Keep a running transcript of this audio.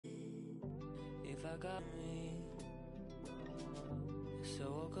if I got me. So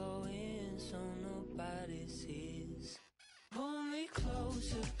I'll go in so nobody sees. Pull me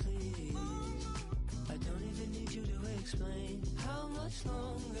closer, please. I don't even need you to explain. How much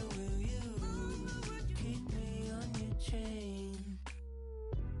longer will you keep me on your chain?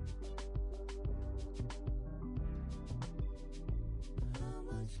 How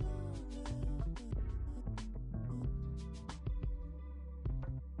much longer?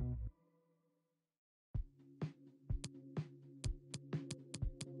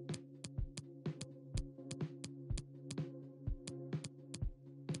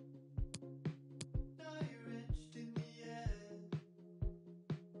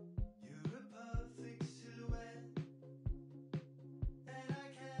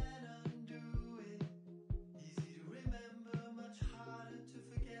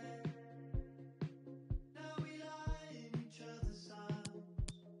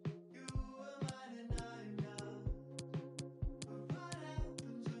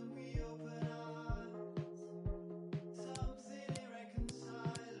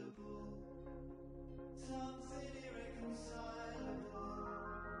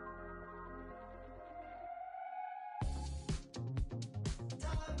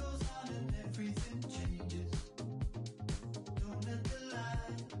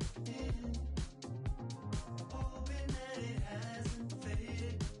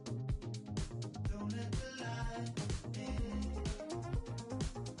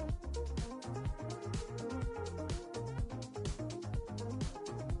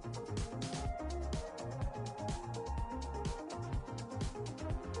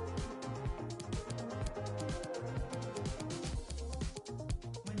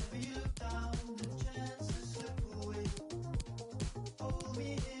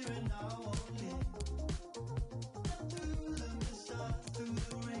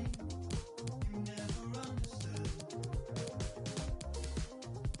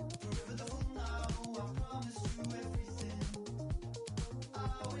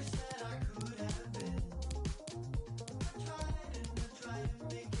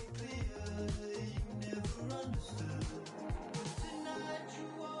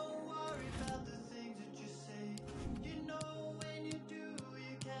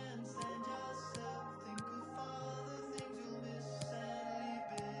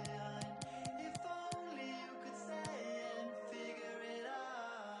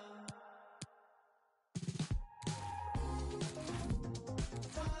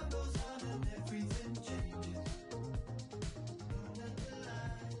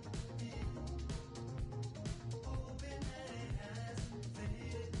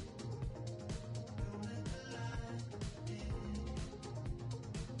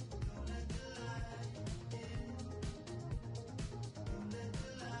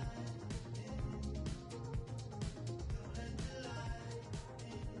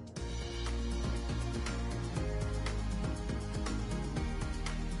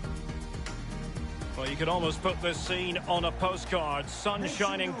 Well, you could almost put this scene on a postcard. Sun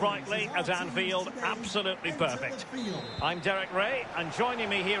shining brightly at Anfield. Absolutely perfect. I'm Derek Ray, and joining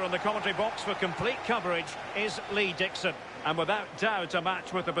me here on the commentary box for complete coverage is Lee Dixon. And without doubt, a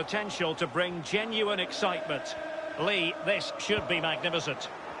match with the potential to bring genuine excitement. Lee, this should be magnificent.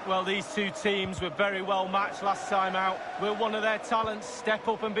 Well, these two teams were very well matched last time out. Will one of their talents step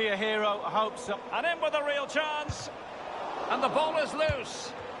up and be a hero? I hope so. And in with a real chance. And the ball is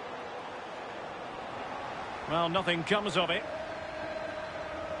loose. Well, nothing comes of it.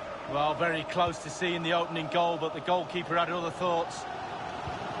 Well, very close to seeing the opening goal, but the goalkeeper had other thoughts.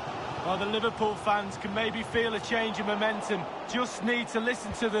 Well, the Liverpool fans can maybe feel a change in momentum. Just need to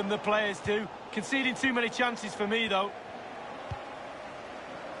listen to them, the players do. Conceding too many chances for me, though.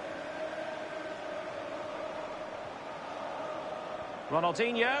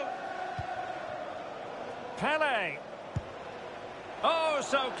 Ronaldinho. Pele. Oh,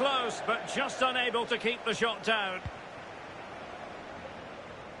 so close, but just unable to keep the shot down.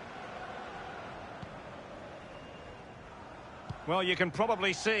 Well, you can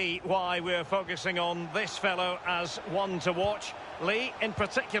probably see why we're focusing on this fellow as one to watch. Lee, in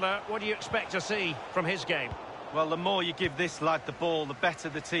particular, what do you expect to see from his game? Well, the more you give this lad the ball, the better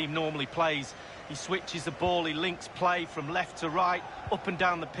the team normally plays. He switches the ball, he links play from left to right, up and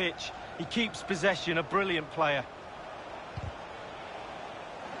down the pitch. He keeps possession, a brilliant player.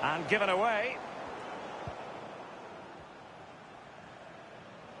 And given away.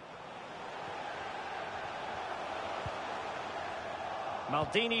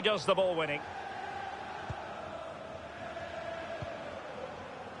 Maldini does the ball winning.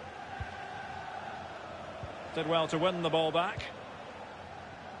 Did well to win the ball back.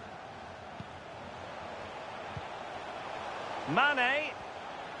 Mane.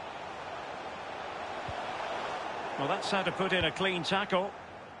 Well, that's how to put in a clean tackle.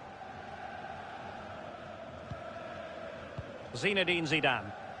 Zinedine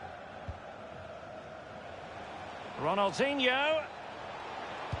Zidane. Ronaldinho.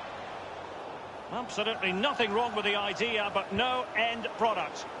 Absolutely nothing wrong with the idea, but no end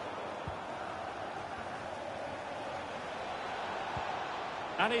product.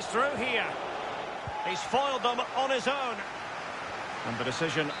 And he's through here. He's foiled them on his own. And the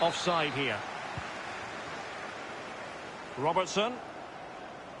decision offside here. Robertson.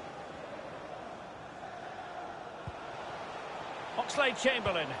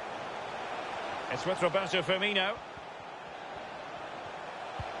 Oxlade-Chamberlain. It's with Roberto Firmino.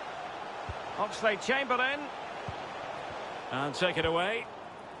 Oxlade-Chamberlain. And take it away.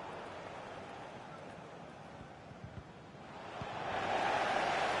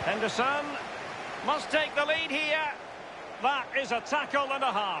 Henderson must take the lead here. That is a tackle and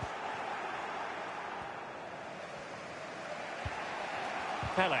a half.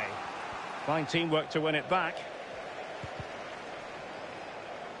 Pele. Fine teamwork to win it back.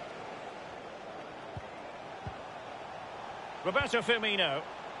 Roberto Firmino.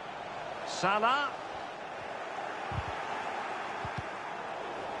 Salah.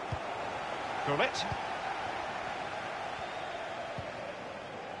 Gullit.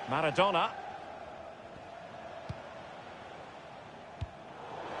 Maradona.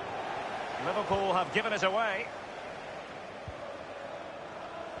 Liverpool have given it away.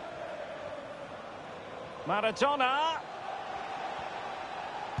 Maradona.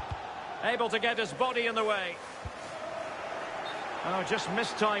 Able to get his body in the way. Oh, just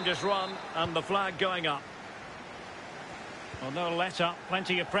mistimed his run, and the flag going up. Well, no let up,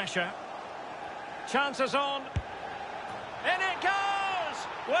 plenty of pressure. Chances on. In it goes!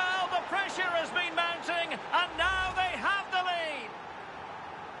 Well, the pressure has been mounting, and now they have the lead.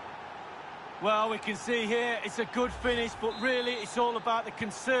 Well, we can see here it's a good finish, but really it's all about the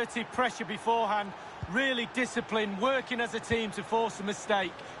concerted pressure beforehand. Really disciplined, working as a team to force a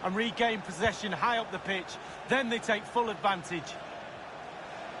mistake and regain possession high up the pitch. Then they take full advantage.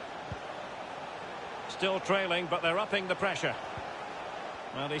 Still trailing, but they're upping the pressure.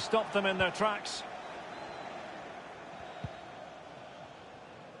 Well, he stopped them in their tracks.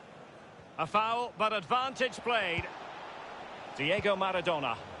 A foul, but advantage played. Diego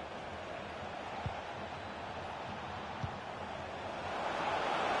Maradona.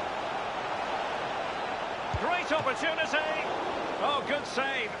 Great opportunity. Oh, good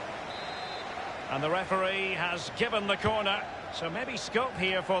save. And the referee has given the corner. So maybe scope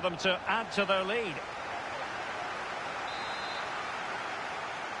here for them to add to their lead.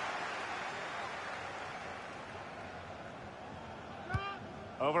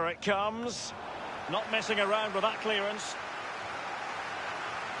 Over it comes. Not messing around with that clearance.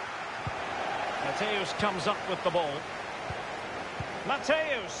 Mateus comes up with the ball.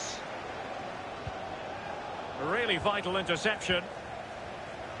 Mateus. Really vital interception.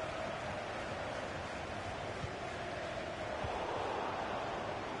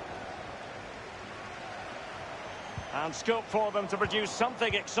 And scope for them to produce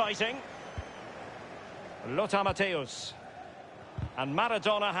something exciting. Lothar Matthäus. And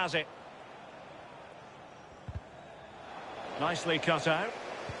Maradona has it. Nicely cut out.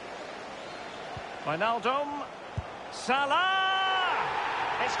 Wijnaldum. Salah!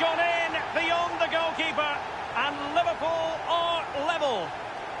 It's gone in beyond the goalkeeper. And Liverpool are level.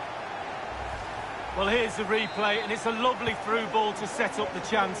 Well, here's the replay, and it's a lovely through ball to set up the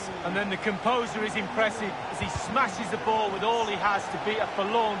chance. And then the composure is impressive as he smashes the ball with all he has to beat a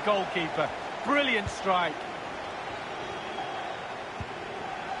forlorn goalkeeper. Brilliant strike.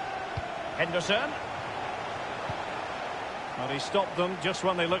 Henderson. Well, he stopped them just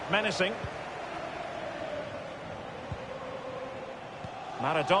when they looked menacing.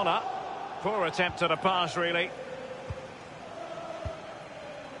 Maradona. Poor attempt at a pass, really.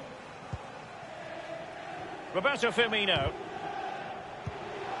 Roberto Firmino.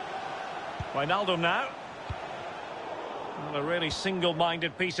 Wijnaldum now. Well, a really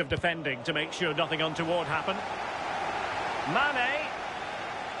single-minded piece of defending to make sure nothing untoward happened. Mane.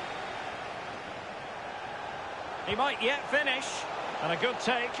 He might yet finish. And a good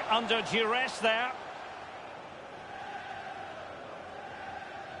take under duress there.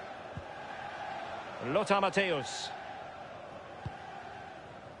 Lothar Matthäus.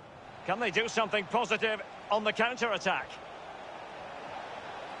 Can they do something positive on the counter-attack?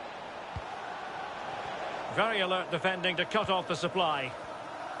 Very alert defending to cut off the supply.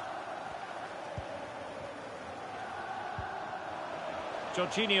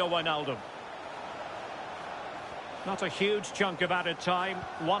 Jorginho Wijnaldum. Not a huge chunk of added time.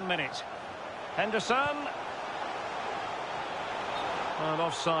 1 minute. Henderson. Well,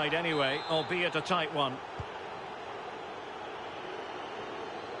 offside anyway, albeit a tight one.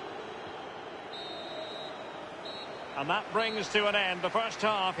 And that brings to an end the first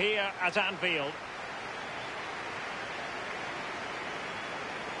half here at Anfield.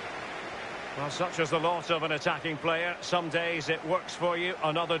 Well, such as the loss of an attacking player. Some days it works for you,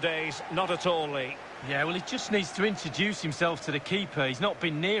 on other days not at all, Lee. Yeah, well, he just needs to introduce himself to the keeper. He's not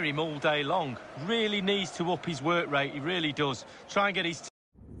been near him all day long. Really needs to up his work rate, he really does. Try and get his...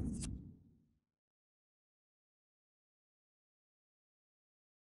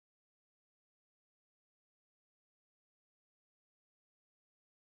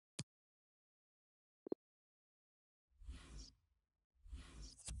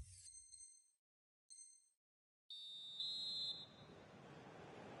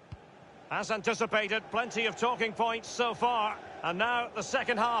 As anticipated, plenty of talking points so far. And now the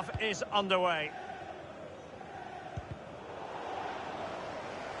second half is underway.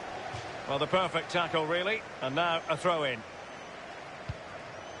 Well, the perfect tackle, really. And now a throw-in.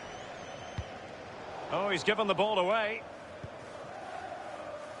 Oh, he's given the ball away.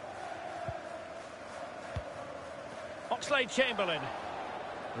 Oxlade-Chamberlain.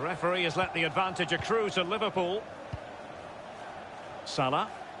 The referee has let the advantage accrue to Liverpool. Salah.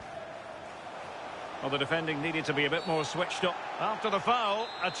 Well, the defending needed to be a bit more switched up. After the foul,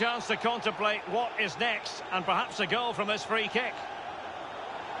 a chance to contemplate what is next, and perhaps a goal from this free kick.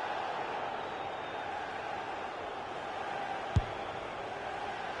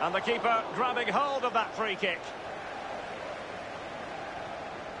 And the keeper grabbing hold of that free kick.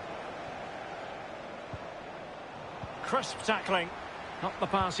 Crisp tackling. Not the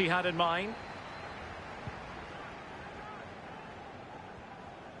pass he had in mind.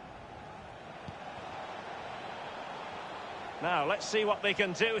 Now, let's see what they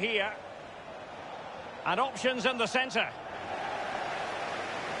can do here. And options in the centre.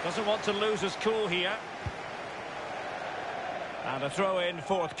 Doesn't want to lose his cool here. And a throw-in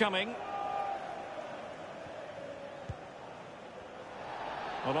forthcoming.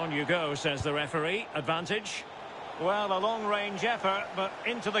 Well, on you go, says the referee. Advantage. Well, a long-range effort, but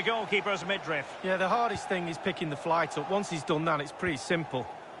into the goalkeeper's midriff. Yeah, the hardest thing is picking the flight up. Once he's done that, it's pretty simple.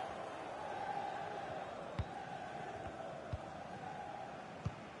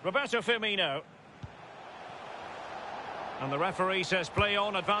 Roberto Firmino. And the referee says play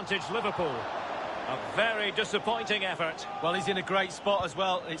on, advantage Liverpool. A very disappointing effort. Well, he's in a great spot as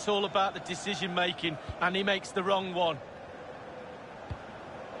well. It's all about the decision-making, and he makes the wrong one.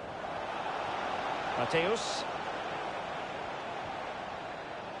 Mateus.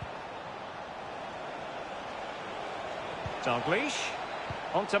 Dalglish.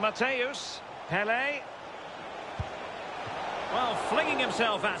 On to Mateus. Pele. Well, flinging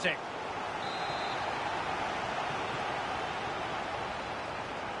himself at it.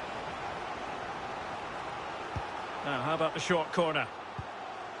 Now, how about the short corner?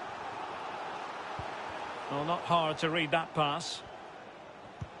 Well, not hard to read that pass.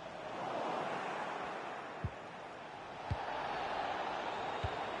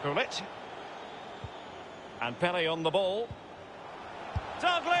 Gullit. And Pele on the ball.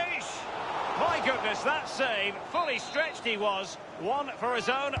 Dalglish! My goodness, that save. Fully stretched he was. One for his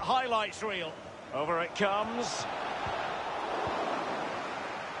own highlights reel. Over it comes.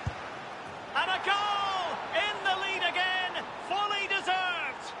 And a goal! In the lead again. Fully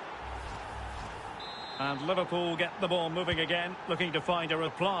deserved. And Liverpool get the ball moving again, looking to find a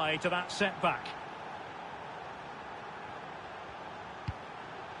reply to that setback.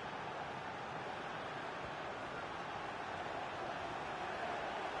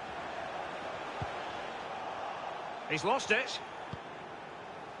 He's lost it.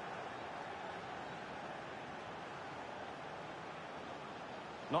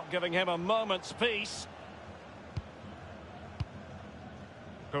 Not giving him a moment's peace.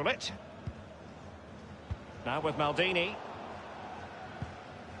 Gullit. Now with Maldini.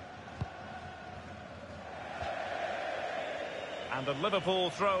 And the Liverpool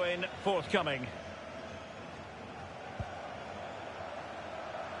throw-in forthcoming.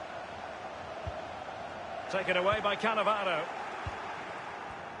 Taken away by Cannavaro.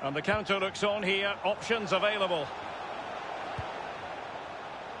 And the counter looks on here. Options available.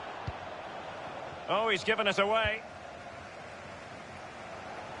 Oh, he's given it away.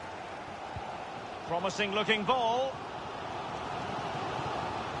 Promising looking ball.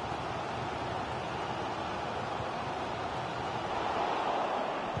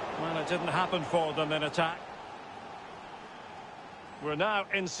 Well, it didn't happen for them in attack. We're now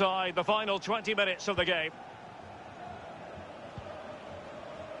inside the final 20 minutes of the game.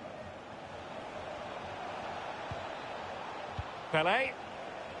 Pele.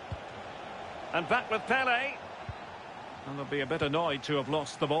 And back with Pele. And they'll be a bit annoyed to have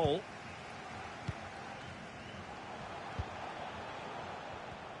lost the ball.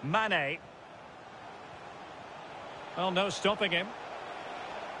 Mane. Well, no stopping him.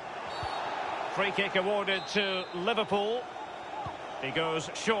 Free kick awarded to Liverpool. He goes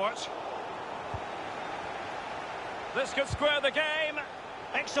short. This could square the game.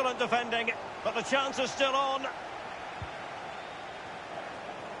 Excellent defending, but the chance is still on.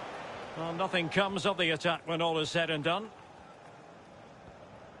 Well, nothing comes of the attack when all is said and done.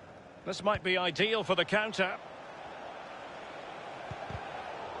 This might be ideal for the counter.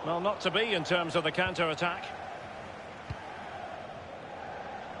 Well, not to be in terms of the counter-attack.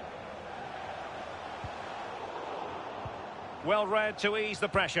 Well read to ease the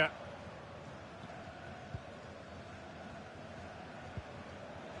pressure.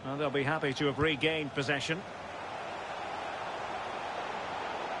 And they'll be happy to have regained possession.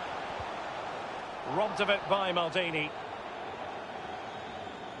 Robbed of it by Maldini.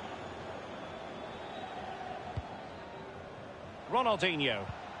 Ronaldinho.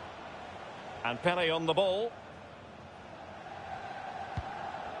 And Pele on the ball.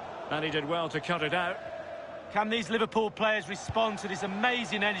 And he did well to cut it out. Can these Liverpool players respond to this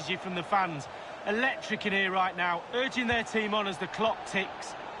amazing energy from the fans? Electric in here right now, urging their team on as the clock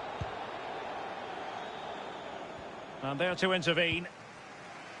ticks. And there to intervene.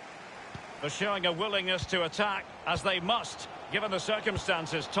 They're showing a willingness to attack, as they must, given the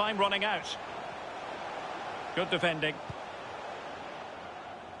circumstances. Time running out. Good defending.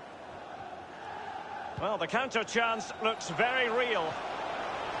 Well, the counter chance looks very real.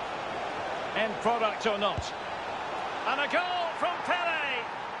 End product or not. And a goal from Pele!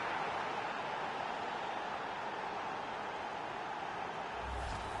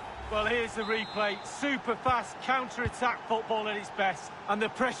 Well, here's the replay. Super fast counter-attack football at its best. And the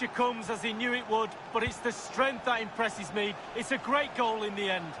pressure comes as he knew it would, but it's the strength that impresses me. It's a great goal in the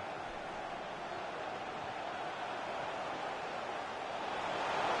end.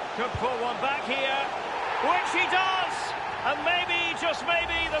 Could pull one back here, which he does! And maybe, just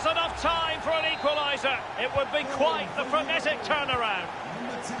maybe, there's enough time for an equaliser. It would be quite the frenetic turnaround.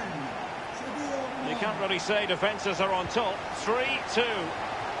 You can't really say defences are on top. 3-2.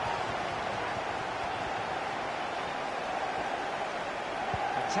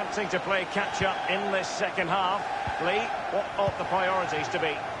 Attempting to play catch-up in this second half. Lee, what ought the priorities to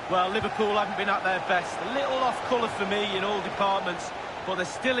be? Well, Liverpool haven't been at their best. A little off colour for me in all departments, but they're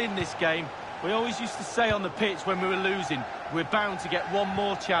still in this game. We always used to say on the pitch when we were losing, we're bound to get one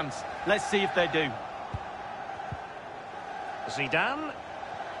more chance. Let's see if they do. Zidane.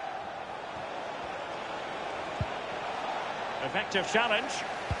 Effective challenge.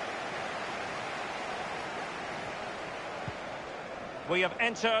 We have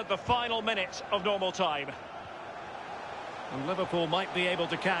entered the final minute of normal time. And Liverpool might be able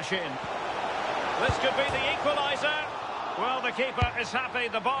to cash in. This could be the equaliser. Well, the keeper is happy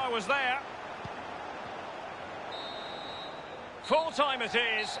the bar was there. Full time it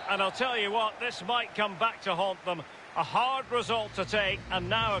is, and I'll tell you what, this might come back to haunt them. A hard result to take, and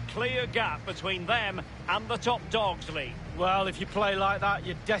now a clear gap between them and the top dogs, Lee. Well, if you play like that,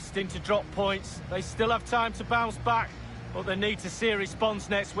 you're destined to drop points. They still have time to bounce back, but they need to see a response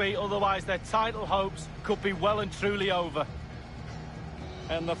next week, otherwise their title hopes could be well and truly over.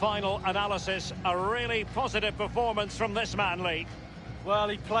 In the final analysis, a really positive performance from this man, Lee. Well,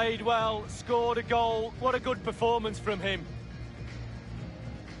 he played well, scored a goal. What a good performance from him.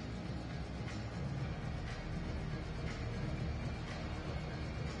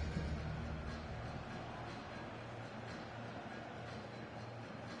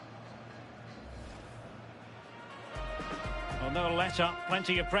 Well, no let up,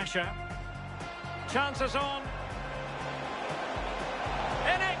 plenty of pressure. Chances on.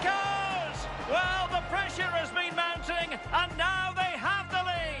 In it goes! Well, the pressure has been mounting, and now they have the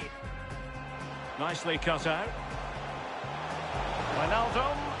lead. Nicely cut out.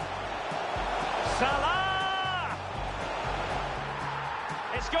 Wijnaldum. Salah!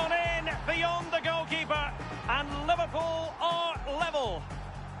 It's gone in beyond the goalkeeper, and Liverpool are level.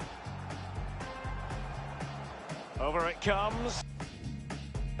 Over it comes.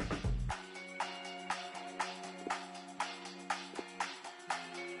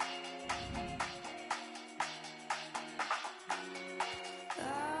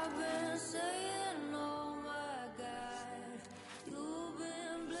 I've been saying, oh my God, you've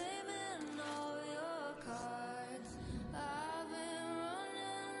been blaming all your cards. I've been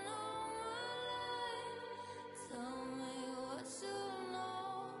running all my life. Tell me what you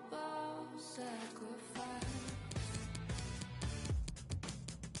know about sacrifice.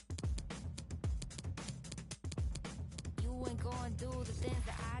 do the things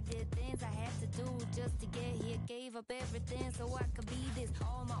that I did, things I had to do just to get here. Gave up everything so I could be this.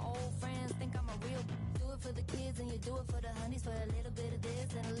 All my old friends think I'm a real. Do it for the kids and you do it for the honeys, for a little bit of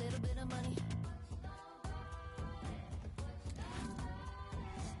this and a little bit of money.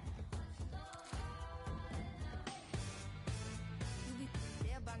 You'd be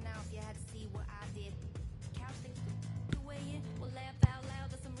there by now if you had to see what I did. Couch the way in, will laugh out loud.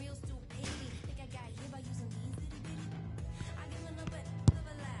 That's some real stupidity. Think I got here by using these itty bitty. I given up but live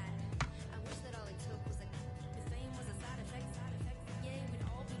a lie. I wish that all it took was a the fame was a side effect. Yeah, we'd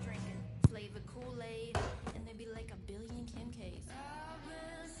all be drinking flavor Kool-Aid, and there'd be like a billion Kim K's. I've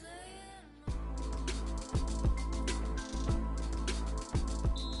been saying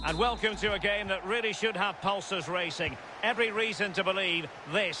And welcome to a game that really should have pulses racing. Every reason to believe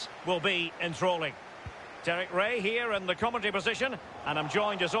this will be enthralling. Derek Ray here in the commentary position, and I'm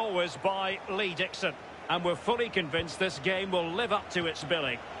joined as always by Lee Dixon. And we're fully convinced this game will live up to its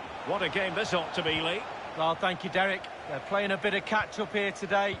billing. What a game this ought to be, Lee. Well, thank you, Derek. They're playing a bit of catch-up here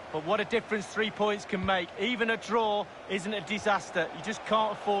today, but what a difference 3 points can make. Even a draw isn't a disaster. You just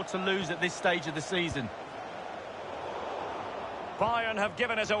can't afford to lose at this stage of the season. Bayern have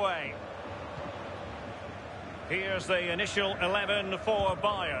given us away. Here's the initial 11 for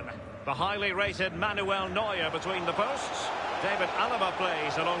Bayern. The highly rated Manuel Neuer between the posts. David Alaba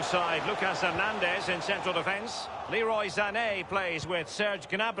plays alongside Lucas Hernandez in central defence. Leroy Sané plays with Serge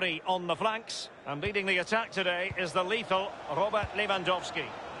Gnabry on the flanks. And leading the attack today is the lethal Robert Lewandowski.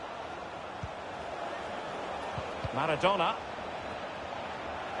 Maradona.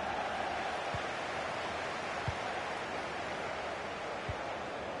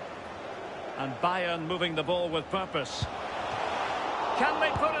 And Bayern moving the ball with purpose. Can they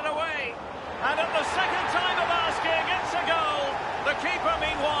put it away? And at the second time of asking, it's a goal. The keeper,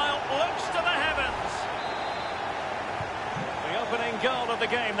 meanwhile, looks to the heavens. The opening goal of the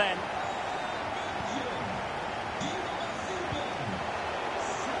game then.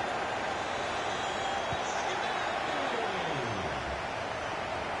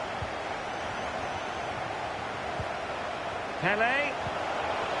 Pele.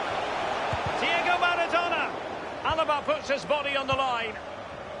 Diego Maradona. Alaba puts his body on the line.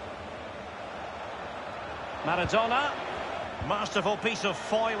 Maradona. Masterful piece of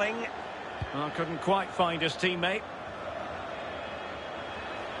foiling. Oh, couldn't quite find his teammate.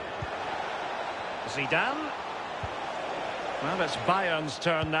 Zidane. Well, it's Bayern's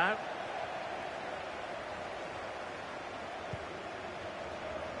turn now.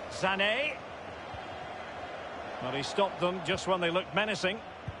 Sané. Well, he stopped them just when they looked menacing.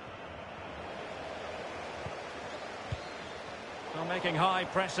 Well, making high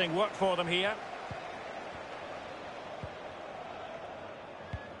pressing work for them here.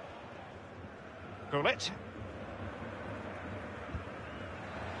 Gullit.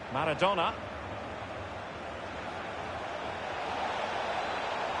 Maradona.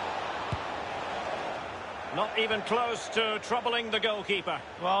 Not even close to troubling the goalkeeper.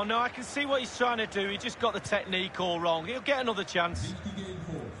 Well, no, I can see what he's trying to do. He just got the technique all wrong. He'll get another chance.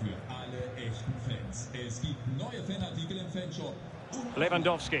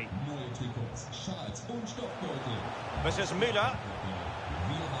 Lewandowski. This is Müller.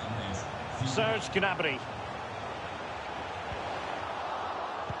 Serge Gnabry.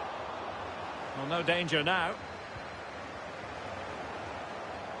 Well, no danger now.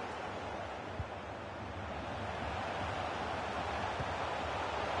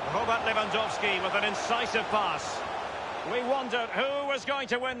 Robert Lewandowski with an incisive pass. We wondered who was going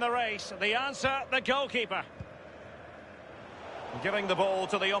to win the race. The answer, the goalkeeper. Giving the ball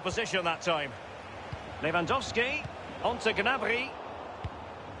to the opposition that time. Lewandowski, onto Gnabry.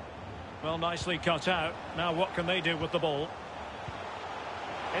 Well, nicely cut out. Now what can they do with the ball?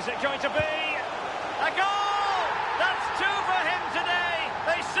 Is it going to be a goal? That's two for him today.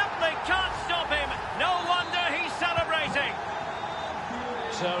 They simply can't stop him. No wonder he's celebrating.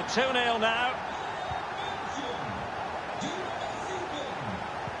 So 2-0 now.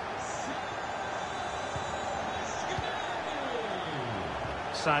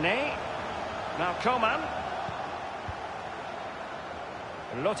 Sané. Now Coman.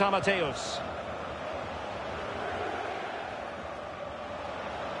 Lothar Matthäus.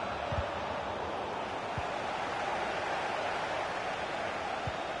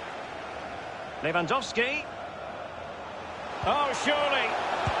 Lewandowski. Oh, surely.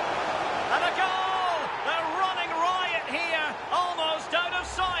 And a goal! They're running riot here, almost out of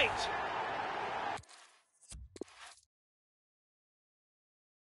sight.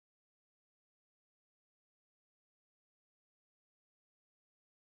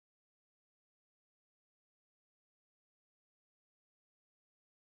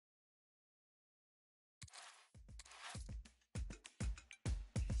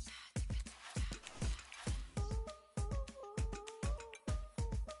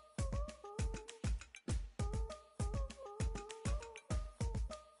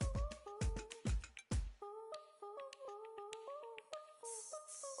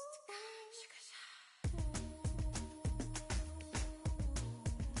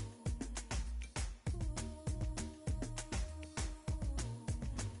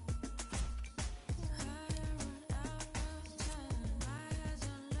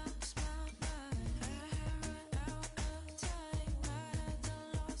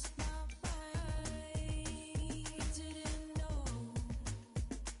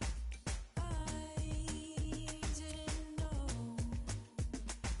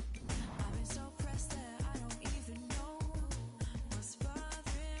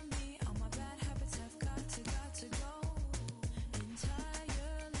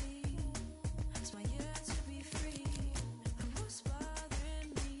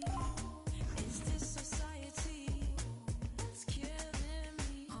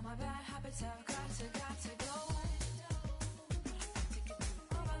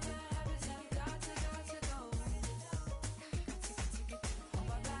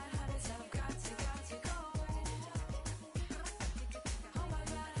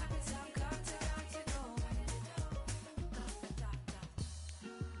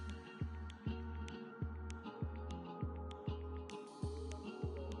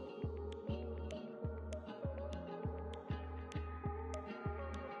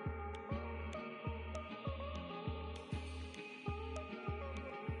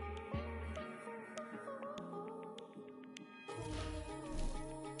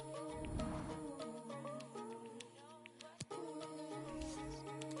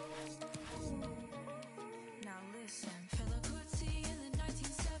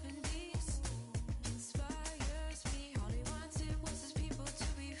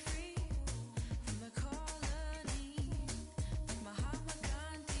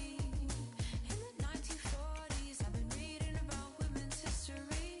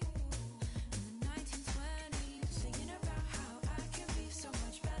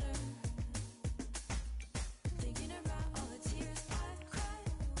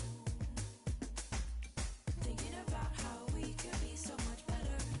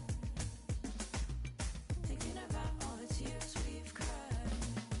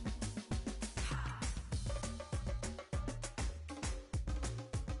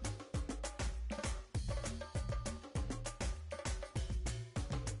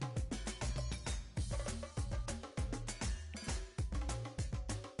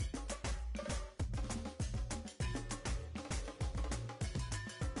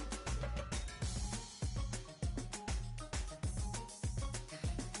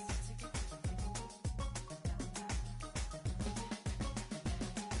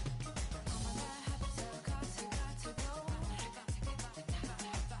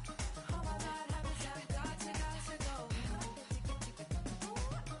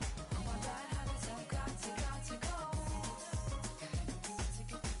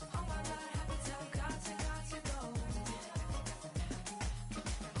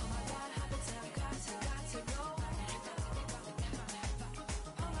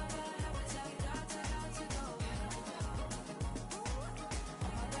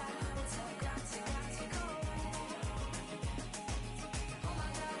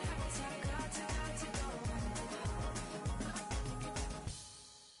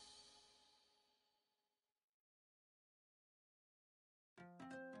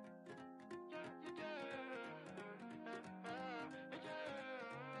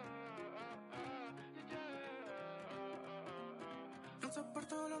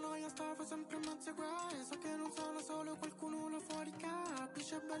 stavo sempre in mezzo ai guai. So che non sono solo qualcuno là fuori,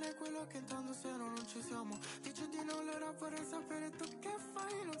 capisce bene quello che intendo se no non ci siamo. Dici di no, allora vorrei sapere tu che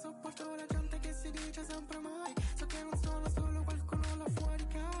fai. Non sopporto la gente che si dice sempre mai. So che non sono solo qualcuno là fuori,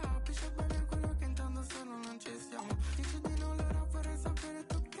 capisce bene quello che intendo se no non ci siamo. Dici di no, allora vorrei sapere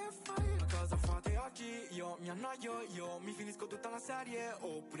tu che fai. Ma cosa fate oggi? Io mi annoio, io mi finisco tutta la serie.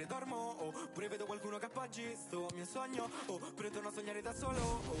 Oppure dormo, oppure vedo qualcuno che appoggi sto mio sogno. Oppure torno a sognare da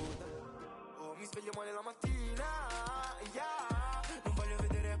solo. Mi sveglio male la mattina, yeah. Non voglio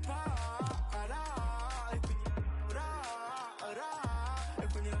vedere para. E quindi e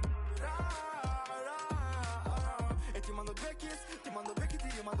quindi e ti mando due kiss, ti mando due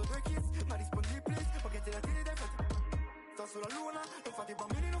kiss, io mando due kiss. Ma rispondi please, ma che te la tiri dai fatti. Sto sulla luna, non fate i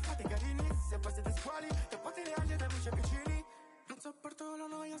bambini, non fate i carini. Se poi siete squali, te fate le aglie da amici e vicini. Non sopporto la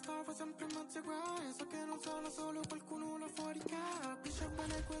noia, stavo sempre in mezzo ai guai. So che non sono solo qualcuno là fuori, capisce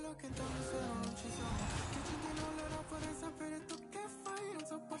bene quello che intendo se no non ci siamo. Dici di no, allora vorrei sapere tu che fai. Non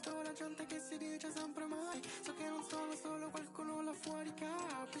sopporto la gente che si dice sempre mai. So che non sono solo qualcuno là fuori,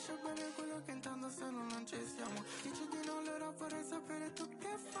 capisce bene quello che intendo se no non ci siamo. Dici di no, allora vorrei sapere tu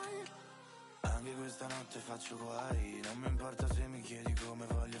che fai. Anche questa notte faccio guai. Non mi importa se mi chiedi come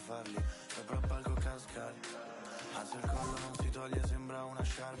voglio farli. Sopra il palco cascare. Alzo il collo, non si toglie, sembra una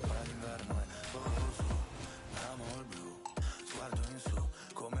sciarpa. L'inverno è su, amo il blu. Sguardo in su,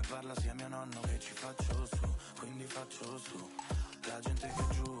 come parla sia mio nonno che ci faccio su. Quindi faccio su. La gente che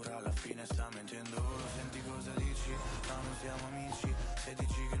giura alla fine sta mentendo. Lo senti cosa dici? No, non siamo amici. Se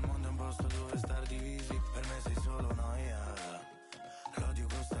dici che il mondo è un posto dove star divisi, per me sei solo noia. L'odio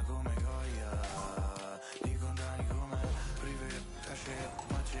costa come goia. Di contani come privé,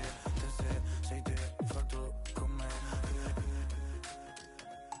 cachet, mace. Te sei te, fatto con me.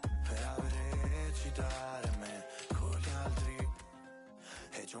 Per avere recitare me con gli altri.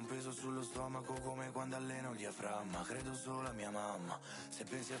 E c'ho un peso sullo stomaco come quando alleno il diaframma. Credo solo a mia mamma. Se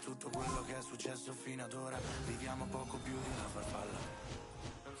pensi a tutto quello che è successo fino ad ora, viviamo poco più di una farfalla.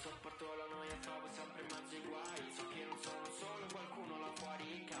 Non sopporto la noia, stavo sempre in mezzo ai guai. So che non sono solo qualcuno là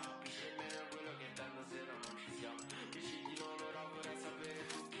fuori, capisce bene quello che intendo se no non ci siamo. Dici di no, allora vorrei sapere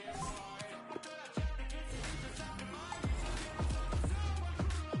tu che fai. Sopporto la gente che si dice sempre mai. So che non sono solo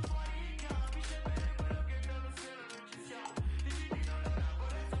qualcuno là fuori, capisce bene quello che intendo se no non ci siamo. Dici di no, allora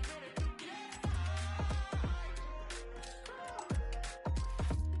vorrei sapere tu che fai.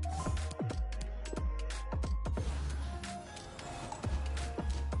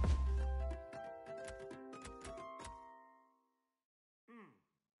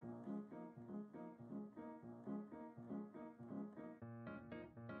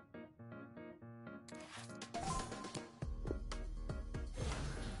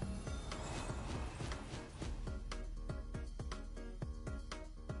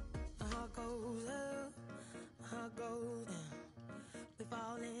 My heart goes up, my heart goes down. We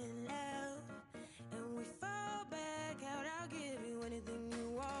fall in love and we fall back out. I'll give you anything you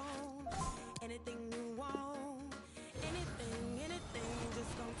want, anything you want, anything.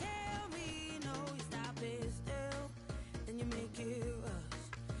 Just don't tell me no, you stop it still, then you make it rush.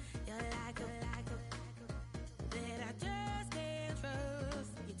 You're like a that I just can't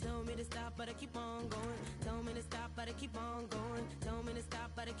trust. You tell me to stop, but I keep on going. Tell me to stop, but I keep on going. Tell me to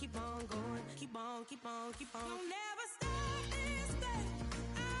stop, but I keep on going. Keep on, keep on, keep on. You'll never stop this thing.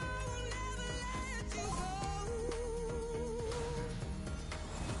 I will never let you go.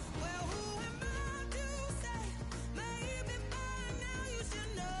 Well, who am I to say? Maybe by now you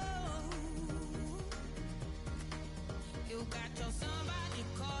should know. You got your somebody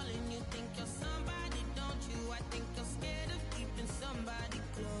calling. You think you're somebody, don't you? I think you're scared of keeping somebody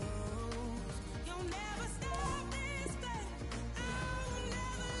close. You'll never stop this thing. I will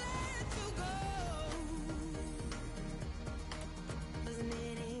never let you go. 'Cause it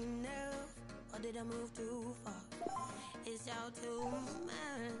ain't enough, or did I move too far? It's all too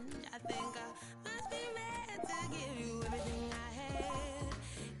much. I think I must be meant to give you everything I had,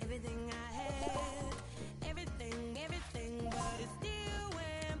 everything I had, everything, but it still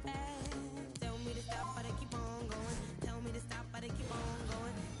went bad. Tell me to stop, but I keep on going. Tell me to stop, but I keep on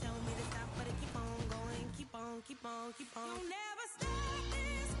going. Tell me to stop, but I keep on going. Keep on, keep on, keep on. You'll never stop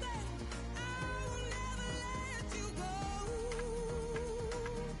this thing. I will never let you go.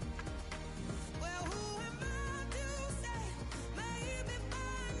 Well, who am I to say? Maybe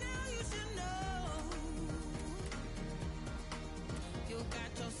by now you should know.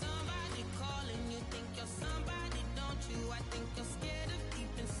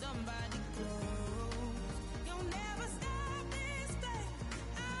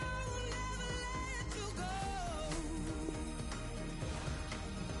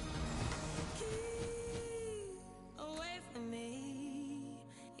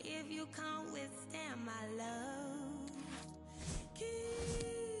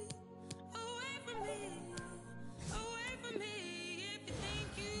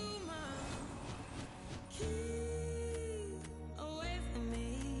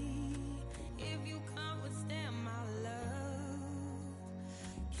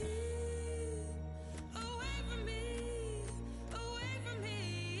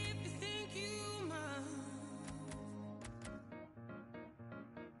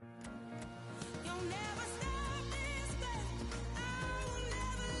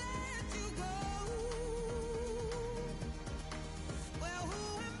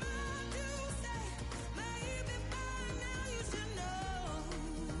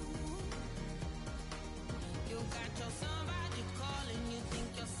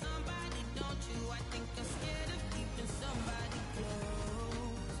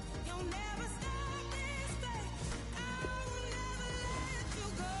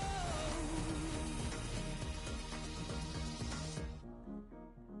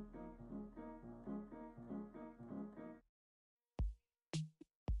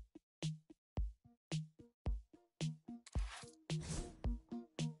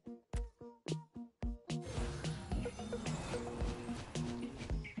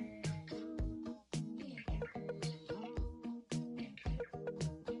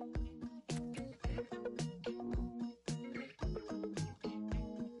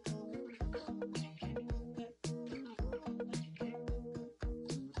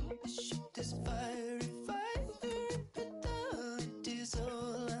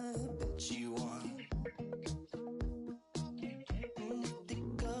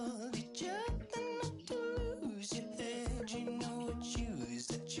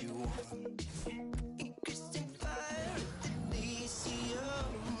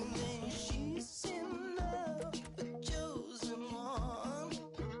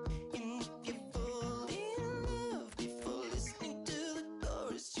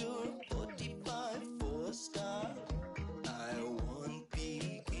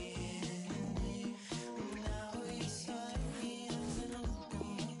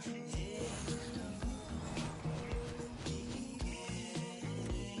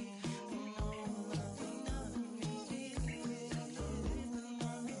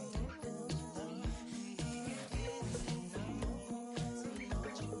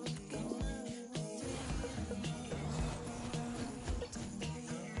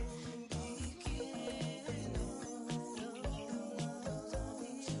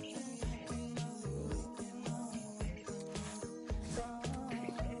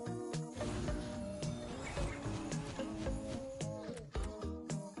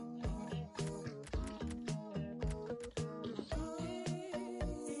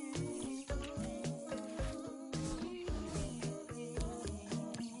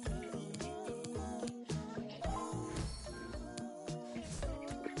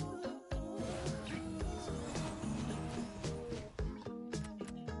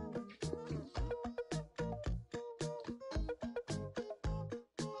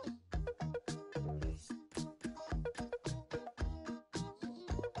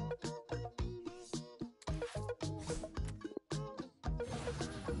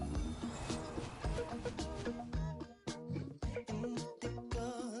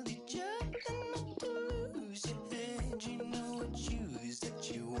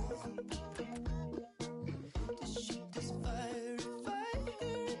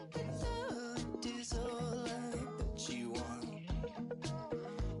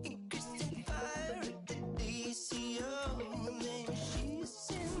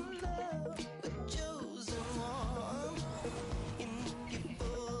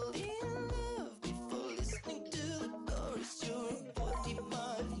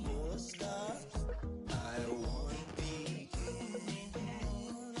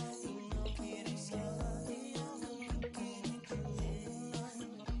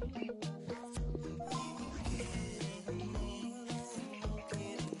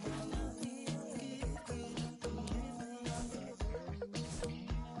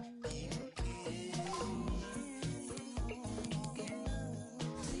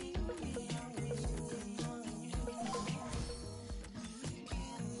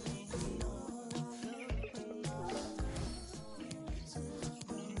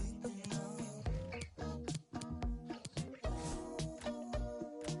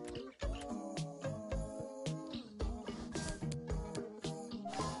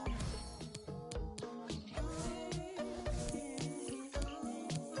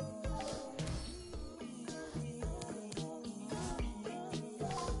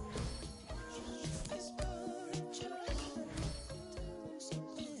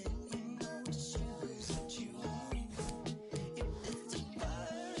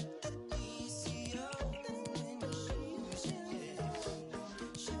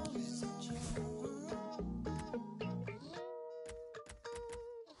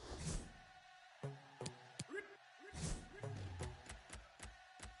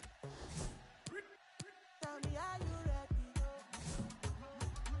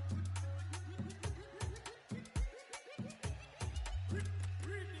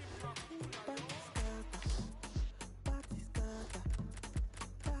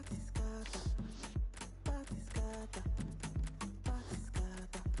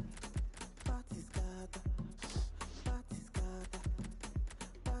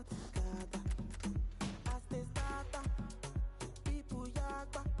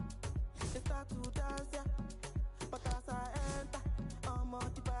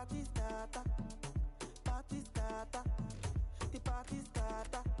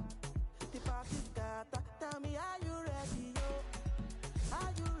 me, are you ready, yo?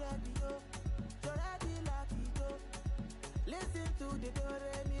 Are you ready, yo? You're ready, Latido. Listen to the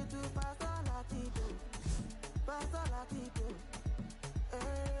do-re-mi to Pastor Latido. Pastor Latido. Yo.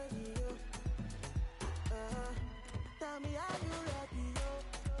 Tell me, are you ready, yo?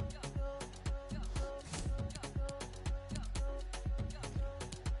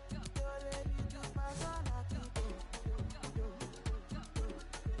 Do-re-mi to Pastor Latido.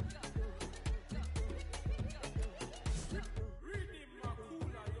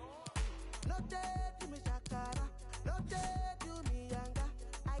 No day to me shakara, no day to me yanga.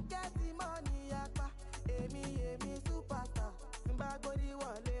 I get the money yakpa, emi superstar. Simba gori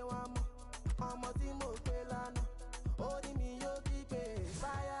wale wamo, omo ti mo pe lana. Ori mi yo bi pe,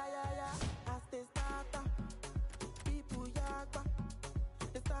 fire ya ya. As they start up, people yakpa,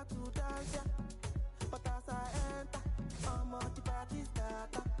 they start to dance ya. But as I enter, omo the party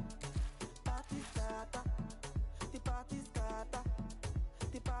starter, party starter, the party starter.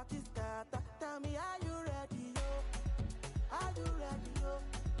 The party starter. Tell me, are you ready, yo? Are you ready, yo?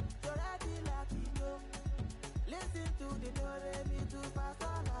 You're ready, Latino. Listen to the do-re-mi to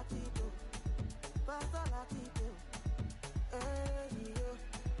Pastor Latino. Pastor Latino. Yo.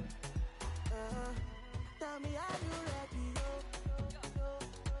 Tell me, are you ready, yo?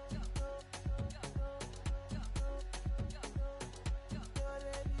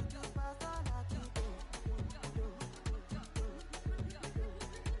 Do-re-mi to Pastor Latino.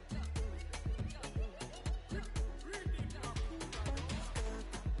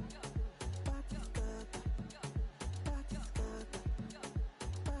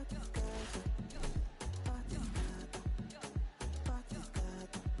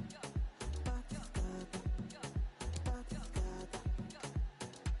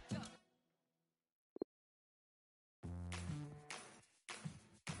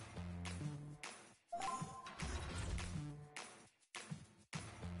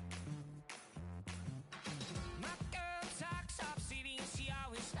 My girl talks up city and she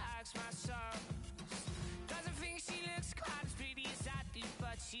always likes my songs. Doesn't think she looks quite as pretty as I do,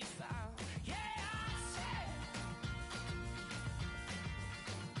 but she's found. Yeah, I say.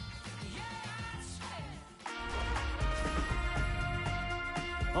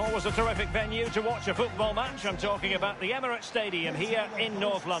 Always a terrific venue to watch a football match. I'm talking about the Emirates Stadium here in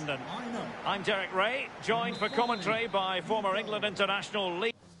North London. I'm Derek Ray, joined for commentary by former England international Lee.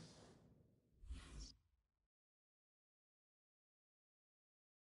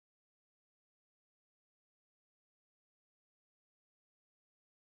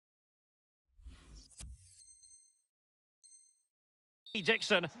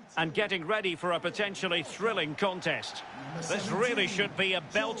 Dixon, and getting ready for a potentially thrilling contest. This really should be a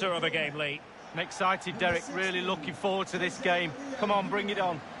belter of a game, Lee. I'm excited, Derek. Really looking forward to this game. Come on, bring it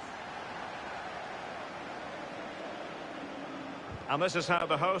on. And this is how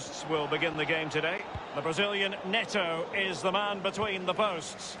the hosts will begin the game today. The Brazilian Neto is the man between the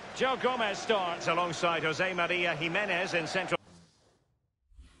posts. Joe Gomez starts alongside Jose Maria Jimenez in central.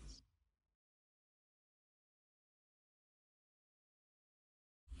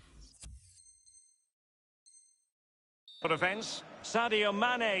 For defence, Sadio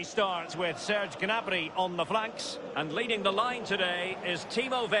Mane starts with Serge Gnabry on the flanks. And leading the line today is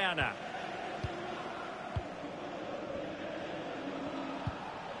Timo Werner.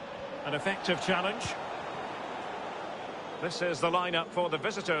 An effective challenge. This is the lineup for the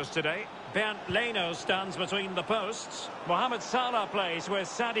visitors today. Bernd Leno stands between the posts. Mohamed Salah plays with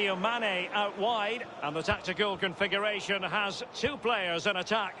Sadio Mane out wide. And the tactical configuration has two players in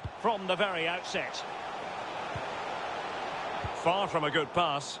attack from the very outset. Far from a good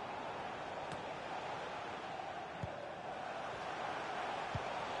pass.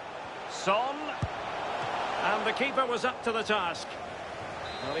 Son. And the keeper was up to the task.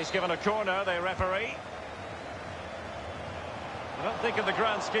 Well, he's given a corner, the referee. I don't think in the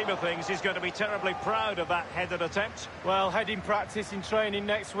grand scheme of things he's going to be terribly proud of that headed attempt. Well, heading practice in training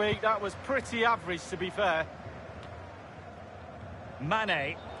next week, that was pretty average, to be fair.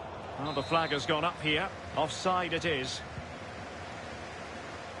 Mane. Well, the flag has gone up here. Offside it is.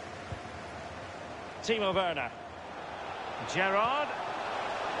 Timo Werner. Gerrard.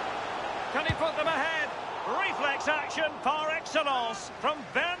 Can he put them ahead? Reflex action par excellence from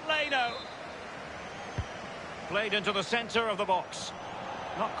Bernd Leno. Played into the centre of the box.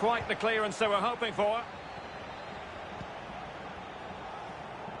 Not quite the clearance they were hoping for.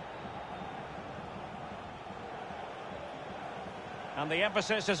 And the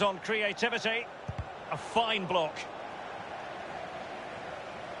emphasis is on creativity. A fine block.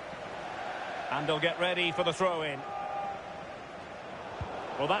 And they'll get ready for the throw-in.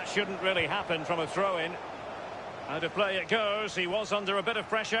 Well, that shouldn't really happen from a throw-in. Out of play it goes. He was under a bit of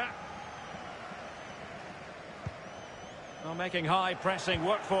pressure. Well, making high pressing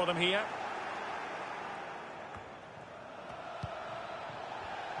work for them here.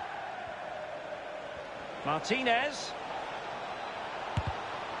 Martinez.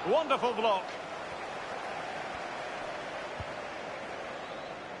 Wonderful block.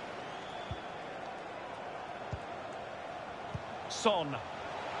 Son.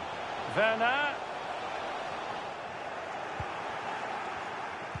 Werner.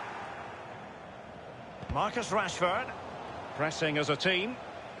 Marcus Rashford. Pressing as a team.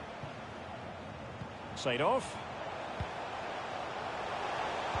 Seedorf.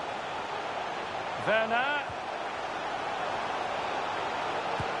 Werner.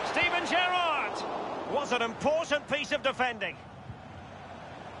 Steven Gerrard. Was an important piece of defending.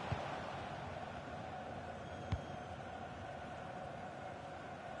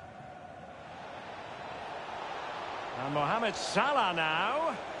 And Mohamed Salah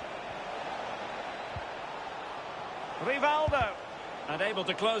now. Rivaldo. And able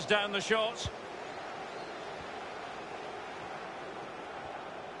to close down the shot.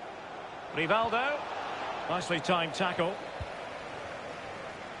 Rivaldo. Nicely timed tackle.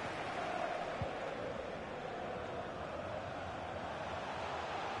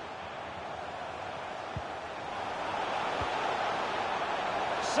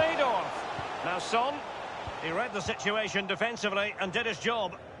 Seedorf. Now Son. He read the situation defensively and did his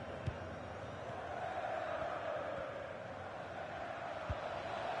job.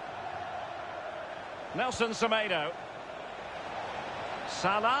 Nelson Semedo.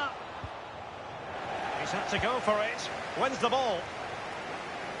 Salah. He's had to go for it. Wins the ball.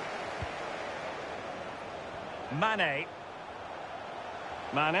 Mane.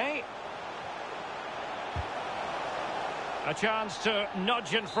 Mane. A chance to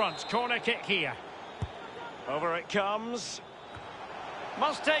nudge in front. Corner kick here. Over it comes.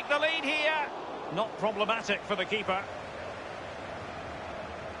 Must take the lead here. Not problematic for the keeper.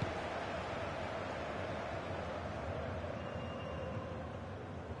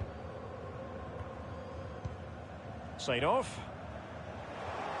 Seedorf.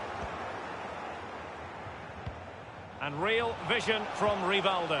 And real vision from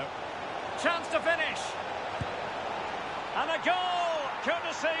Rivaldo. Chance to finish. And a goal,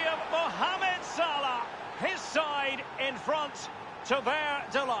 courtesy of Mohamed Salah. His side in front to their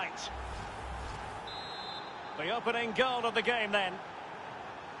delight. The opening goal of the game then.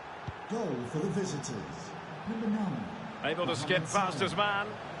 Goal for the visitors. Number 9. Able to skip past his man.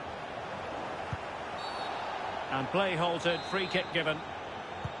 And play halted, free kick given.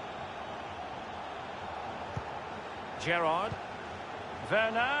 Gerrard.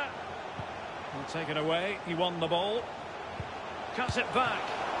 Werner. Will take it away, he won the ball. Cuts it back.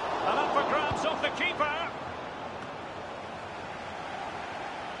 And up for grabs off the keeper.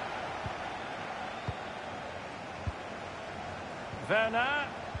 Werner.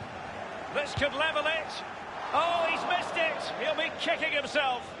 This could level it. Oh, he's missed it. He'll be kicking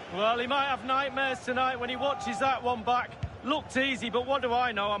himself. Well, he might have nightmares tonight when he watches that one back. Looked easy, but what do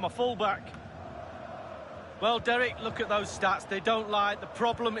I know? I'm a fullback. Well, Derek, look at those stats. They don't lie. The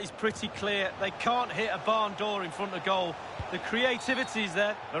problem is pretty clear. They can't hit a barn door in front of goal. The creativity's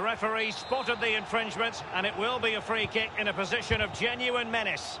there. The referee spotted the infringement, and it will be a free kick in a position of genuine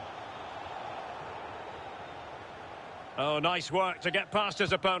menace. Oh, nice work to get past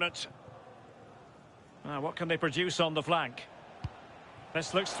his opponent. What can they produce on the flank?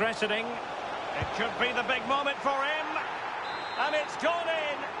 This looks threatening. It could be the big moment for him. And it's gone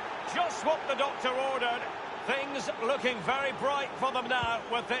in. Just what the doctor ordered. Things looking very bright for them now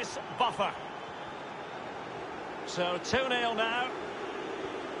with this buffer. So 2-0 now.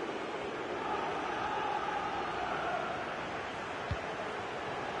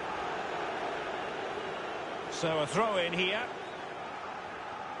 So a throw in here.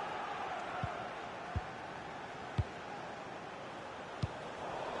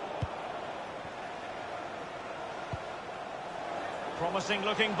 Promising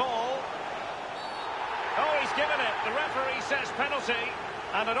looking ball. Oh, he's given it. The referee says penalty.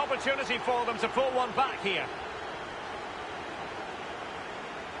 And an opportunity for them to pull one back here.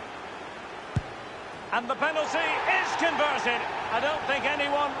 And the penalty is converted. I don't think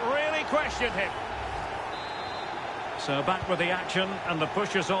anyone really questioned him. So back with the action, and the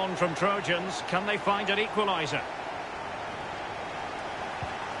push is on from Trojans. Can they find an equaliser?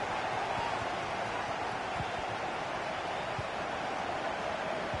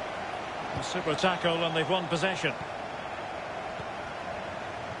 A super tackle, and they've won possession.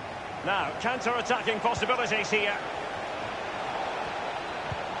 Now, counter-attacking possibilities here.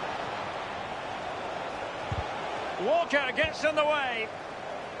 Walker gets in the way.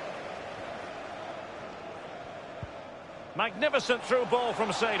 Magnificent through ball from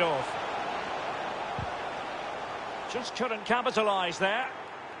Seedorf. Just couldn't capitalise there.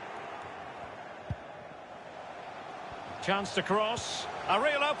 Chance to cross. A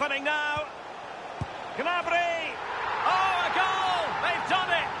real opening now. Gnabry! Oh, a goal! They've done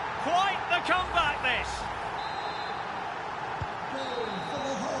it! Quite the comeback, this! Goal for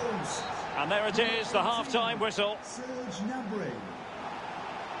the hosts. And there it is, the half-time whistle. Serge Gnabry.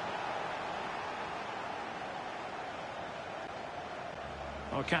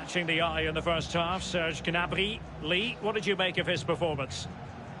 Well, catching the eye in the first half, Serge Gnabry. Lee, what did you make of his performance?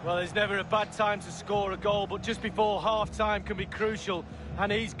 Well, there's never a bad time to score a goal, but just before half-time can be crucial,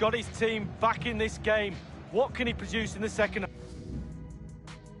 and he's got his team back in this game. What can he produce in the second half?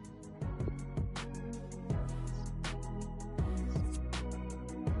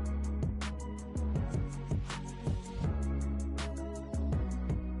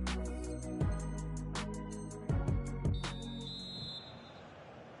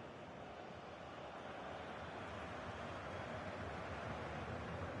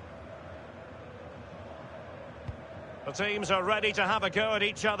 The teams are ready to have a go at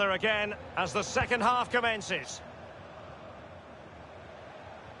each other again as the second half commences.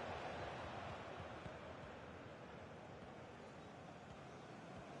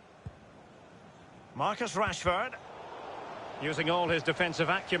 Marcus Rashford using all his defensive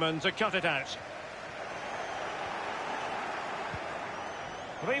acumen to cut it out.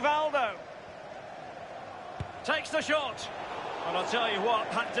 Rivaldo takes the shot. And I'll tell you what,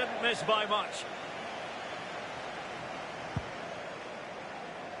 that didn't miss by much.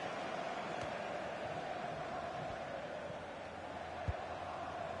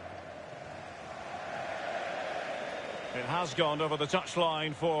 It has gone over the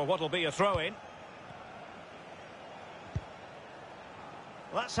touchline for what will be a throw-in.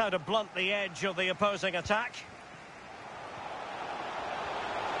 That's how to blunt the edge of the opposing attack.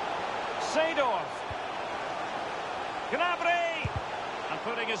 Seedorf. Gnabry! And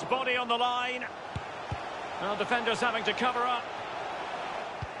putting his body on the line. Well, defenders having to cover up.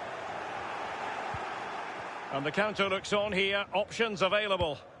 And the counter looks on here. Options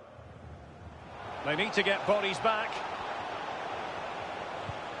available. They need to get bodies back.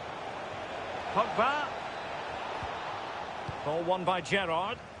 Pogba. Ball won by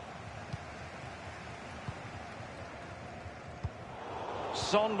Gerrard.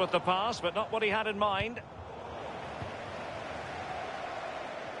 Son with the pass, but not what he had in mind.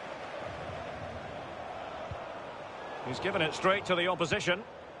 He's given it straight to the opposition.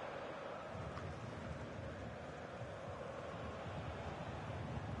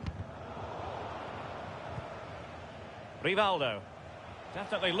 Rivaldo.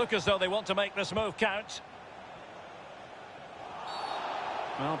 Definitely look as though they want to make this move count.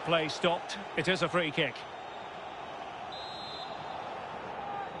 Well, play stopped. It is a free kick.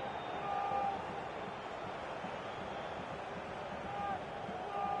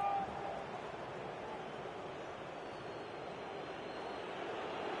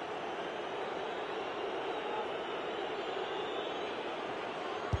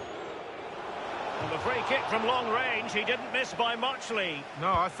 The free kick from long range, he didn't miss by much, Lee.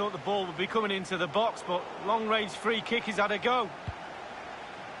 No, I thought the ball would be coming into the box, but long-range free kick, he's had a go.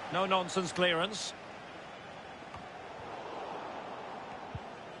 No-nonsense clearance.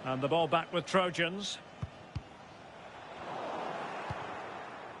 And the ball back with Trojans.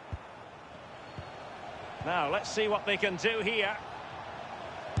 Now, let's see what they can do here.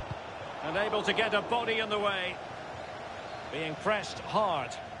 And able to get a body in the way. Being pressed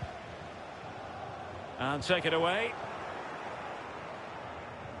hard. And take it away.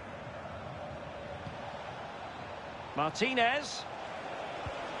 Martinez.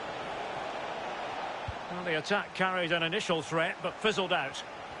 Well, the attack carried an initial threat, but fizzled out.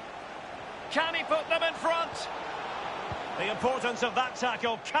 Can he put them in front? The importance of that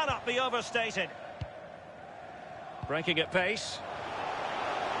tackle cannot be overstated. Breaking at pace.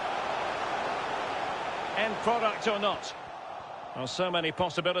 End product or not? Well, so many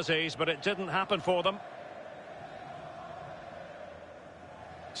possibilities, but it didn't happen for them.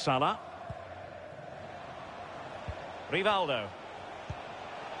 Salah. Rivaldo.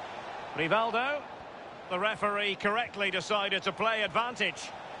 Rivaldo. The referee correctly decided to play advantage.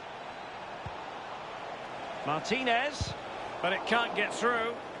 Martinez. But it can't get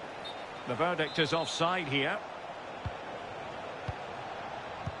through. The verdict is offside here.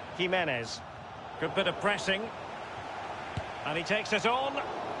 Jimenez. Good bit of pressing. And he takes it on,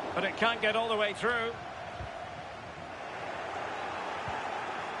 but it can't get all the way through.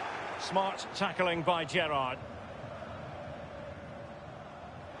 Smart tackling by Gerrard.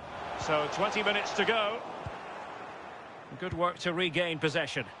 So 20 minutes to go. Good work to regain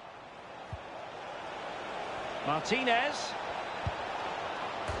possession. Martinez.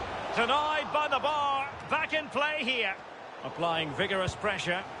 Denied by the bar. Back in play here. Applying vigorous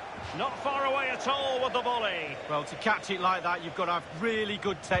pressure. Not far away at all with the volley. Well, to catch it like that, you've got to have really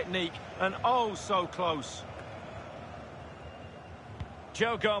good technique. And oh, so close.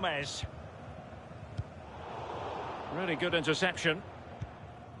 Joe Gomez. Really good interception.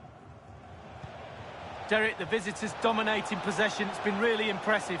 Derek, the visitors dominating possession. It's been really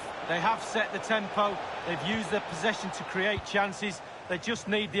impressive. They have set the tempo. They've used their possession to create chances. They just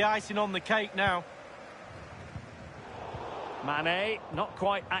need the icing on the cake now. Mane, not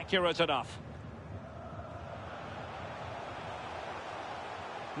quite accurate enough.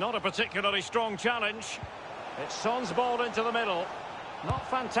 Not a particularly strong challenge. It's Son's ball into the middle. Not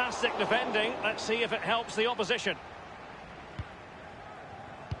fantastic defending. Let's see if it helps the opposition.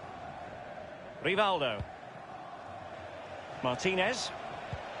 Rivaldo. Martinez.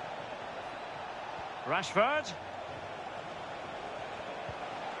 Rashford.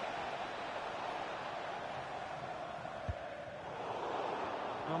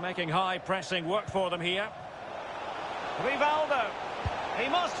 Well, making high pressing work for them here. Rivaldo. He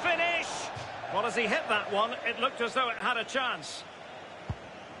must finish. Well, as he hit that one, it looked as though it had a chance.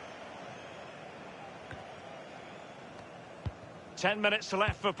 Ten minutes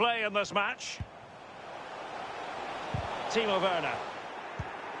left for play in this match. Timo Werner.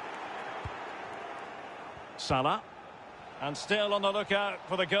 Salah. And still on the lookout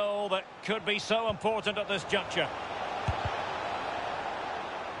for the goal that could be so important at this juncture.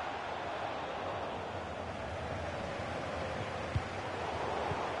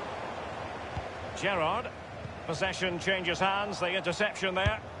 Gerrard. Possession changes hands, the interception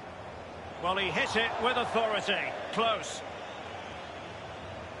there. Well, he hit it with authority. Close.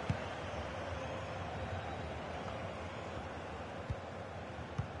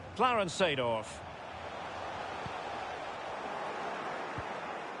 Clarence Seedorf.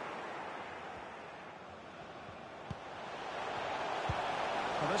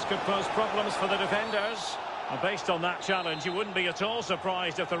 Well, this could pose problems for the defenders. And based on that challenge, you wouldn't be at all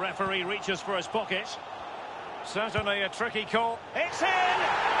surprised if the referee reaches for his pocket. Certainly a tricky call. It's in!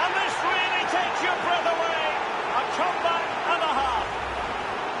 And this really takes your breath away! A comeback and a half.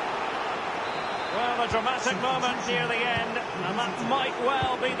 Well, a dramatic moment near the end, and that might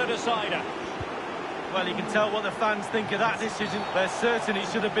well be the decider. Well, you can tell what the fans think of that decision. They're certain it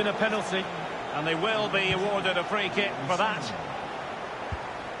should have been a penalty. And they will be awarded a free kick for that.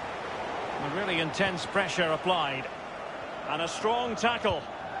 A really intense pressure applied. And a strong tackle.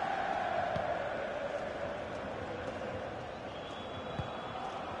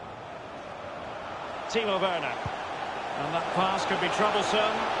 Timo Werner. And that pass could be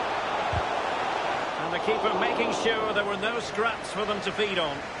troublesome. And the keeper making sure there were no scraps for them to feed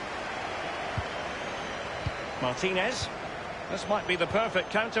on. Martinez. This might be the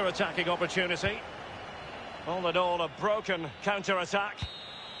perfect counter-attacking opportunity. All in all, a broken counter-attack.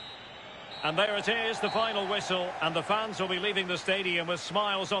 And there it is, the final whistle, and the fans will be leaving the stadium with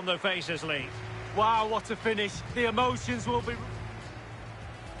smiles on their faces, Lee. Wow, what a finish. The emotions will be...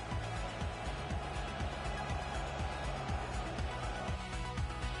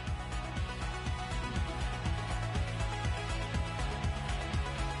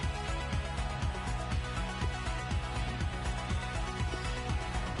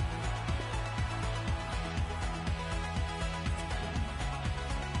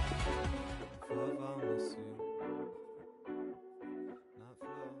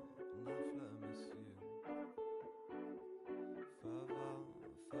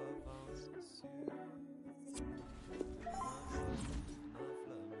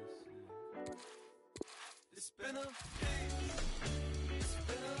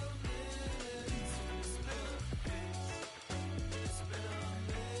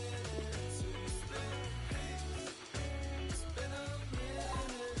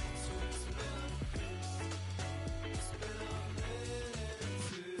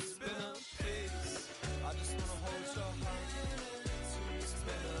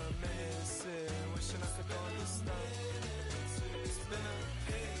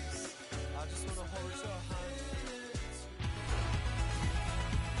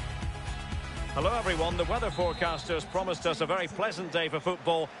 Hello everyone, the weather forecasters promised us a very pleasant day for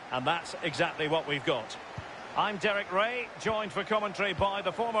football, and that's exactly what we've got. I'm Derek Ray, joined for commentary by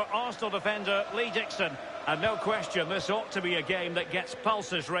the former Arsenal defender Lee Dixon, and no question this ought to be a game that gets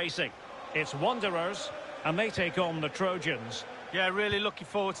pulses racing. It's Wanderers, and they take on the Trojans. Yeah, really looking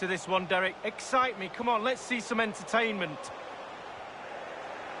forward to this one, Derek. Excite me, come on, let's see some entertainment.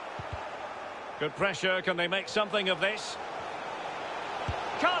 Good pressure. Can they make something of this?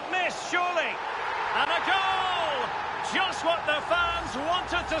 Can't miss, surely. And a goal! Just what the fans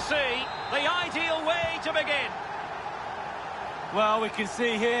wanted to see. The ideal way to begin. Well, we can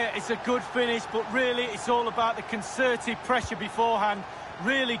see here it's a good finish, but really it's all about the concerted pressure beforehand.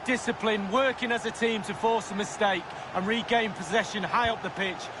 Really disciplined, working as a team to force a mistake and regain possession high up the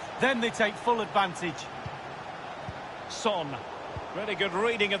pitch. Then they take full advantage. Son. Really good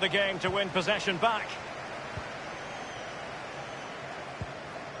reading of the game to win possession back.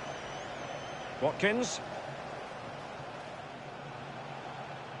 Watkins.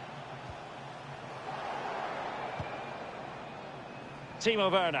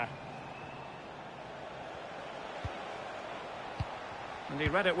 Timo Werner. And he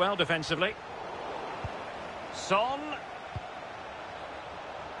read it well defensively. Son.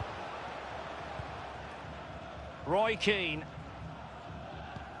 Roy Keane.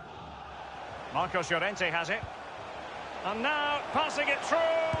 Marcos Llorente has it. And now passing it through.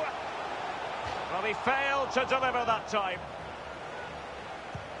 Well, he failed to deliver that time.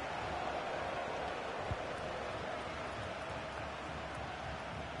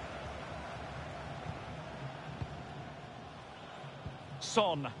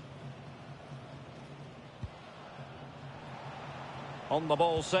 Son. On the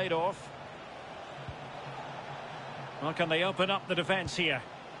ball, Seedorf. Well, can they open up the defence here?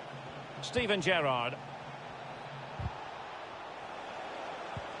 Steven Gerrard.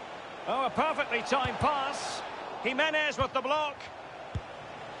 Oh, a perfectly timed pass. Jimenez with the block.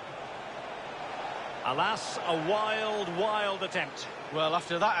 Alas, a wild, wild attempt. Well,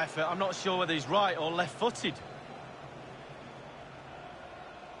 after that effort, I'm not sure whether he's right or left-footed.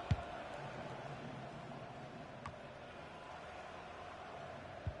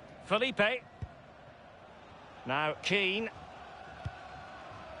 Felipe. Now Keane.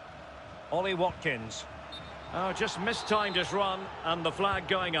 Ollie Watkins. Oh, just mistimed his run and the flag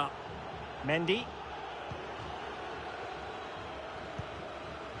going up. Mendy.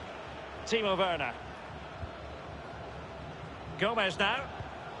 Timo Werner. Gomez now.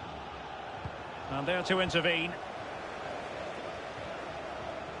 And there to intervene.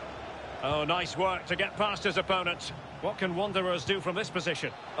 Oh, nice work to get past his opponent. What can Wanderers do from this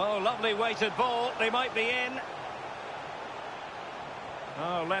position? Oh, lovely weighted ball. They might be in.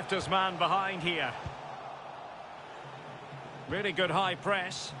 Oh, left his man behind here. Really good high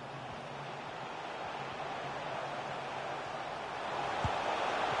press.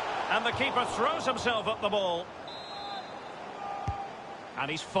 And the keeper throws himself at the ball.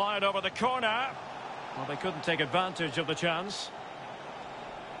 And he's fired over the corner. Well, they couldn't take advantage of the chance.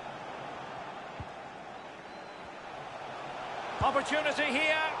 Opportunity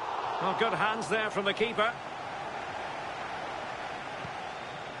here. Oh, good hands there from the keeper.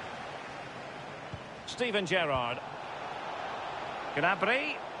 Steven Gerrard.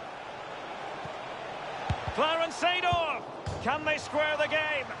 Gnabry. Clarence Seedorf. Can they square the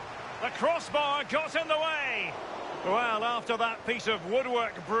game? The crossbar got in the way. Well, after that piece of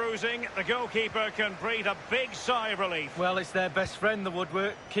woodwork bruising, the goalkeeper can breathe a big sigh of relief. Well, it's their best friend, the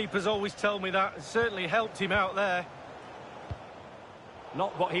woodwork. Keepers always tell me that. It certainly helped him out there.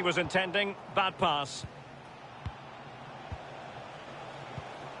 Not what he was intending. Bad pass.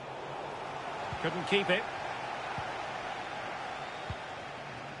 Couldn't keep it.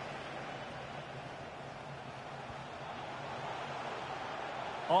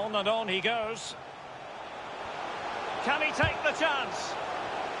 On and on he goes. Can he take the chance?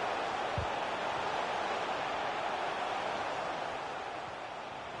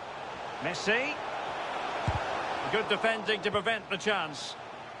 Messi. Good defending to prevent the chance.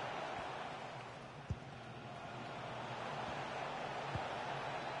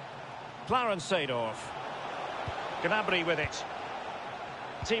 Clarence Seedorf. Gnabry with it.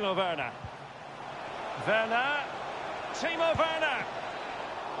 Timo Werner. Werner. Timo Werner.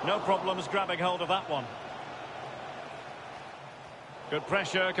 No problems grabbing hold of that one. Good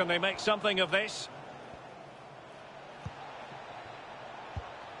pressure. Can they make something of this?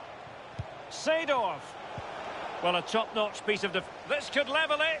 Seedorf. Well, a top-notch piece of this could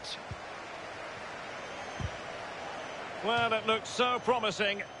level it. Well, it looked so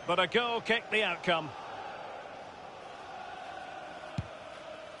promising, but a goal kicked the outcome.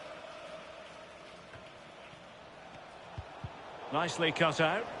 Nicely cut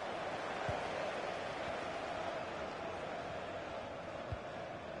out.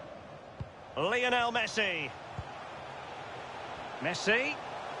 Lionel Messi. Messi.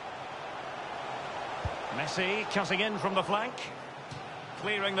 Messi cutting in from the flank.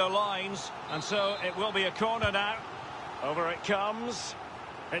 Clearing the lines. And so it will be a corner now. Over it comes.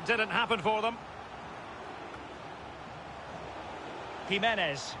 It didn't happen for them.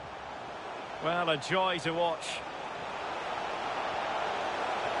 Jimenez. Well, a joy to watch.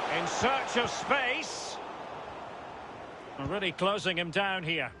 In search of space. Really closing him down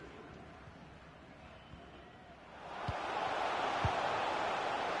here.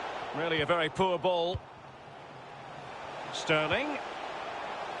 Really a very poor ball. Sterling.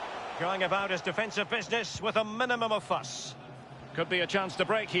 Going about his defensive business with a minimum of fuss. Could be a chance to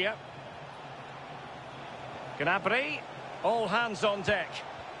break here. Gnabry. All hands on deck.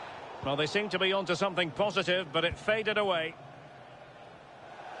 Well, they seem to be onto something positive, but it faded away.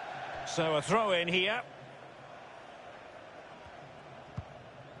 So a throw in here.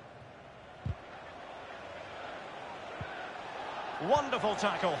 Wonderful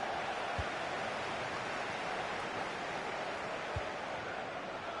tackle.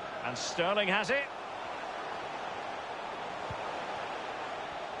 And Sterling has it.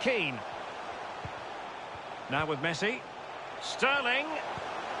 Keane. Now with Messi. Sterling.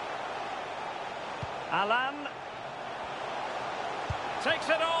 Alan. Takes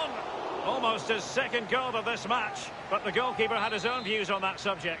it on. Almost his second goal of this match. But the goalkeeper had his own views on that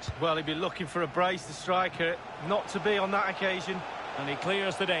subject. Well, he'd be looking for a brace, the striker. Not to be on that occasion. And he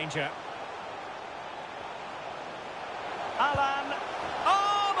clears the danger. Alan.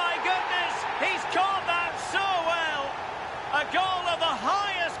 Oh, my goodness! He's caught that so well! A goal of the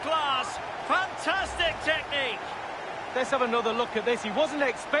highest class. Fantastic technique. Let's have another look at this. He wasn't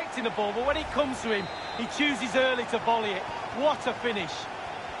expecting the ball, but when it comes to him, he chooses early to volley it. What a finish.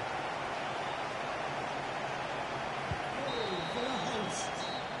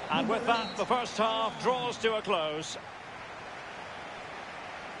 And with that, the first half draws to a close.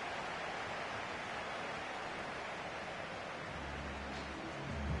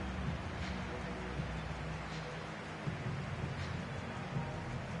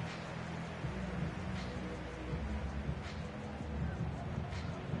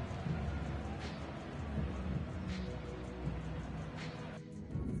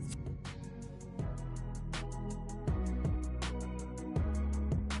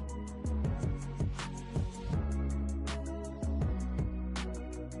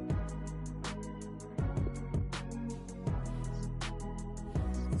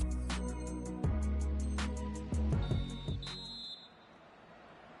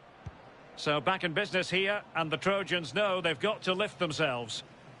 So back in business here, and the Trojans know they've got to lift themselves.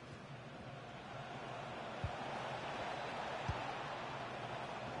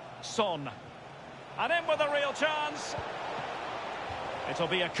 Son. And in with a real chance. It'll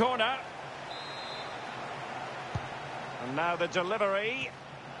be a corner. And now the delivery.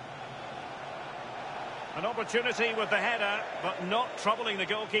 An opportunity with the header, but not troubling the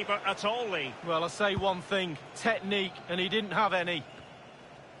goalkeeper at all, Lee. Well, I'll say one thing. Technique, and he didn't have any.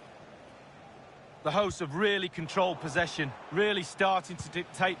 The hosts have really controlled possession, really starting to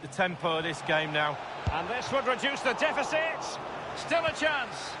dictate the tempo of this game now. And this would reduce the deficit. Still a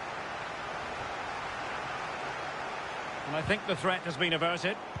chance. And I think the threat has been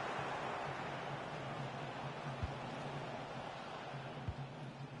averted.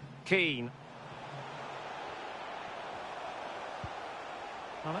 Keane.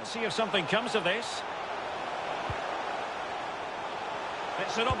 Well, let's see if something comes of this.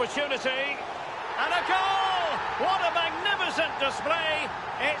 It's an opportunity. And a goal! What a magnificent display!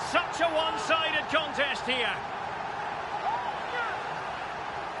 It's such a one-sided contest here.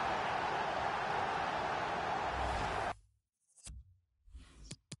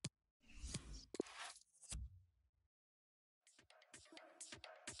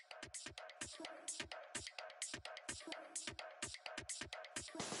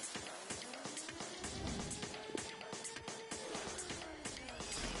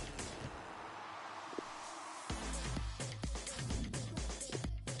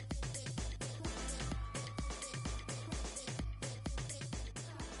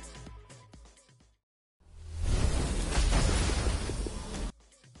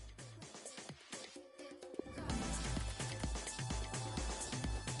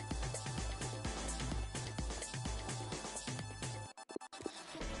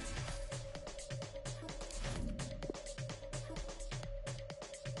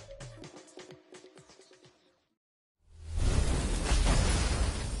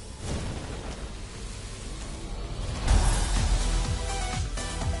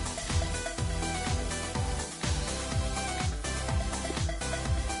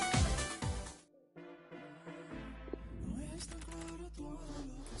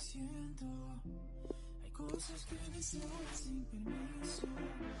 Cosas que deseo sin permiso.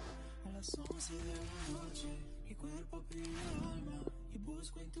 A las 11 de la noche, mi cuerpo pide alma y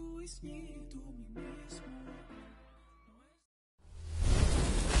busco en tu espíritu mi mismo.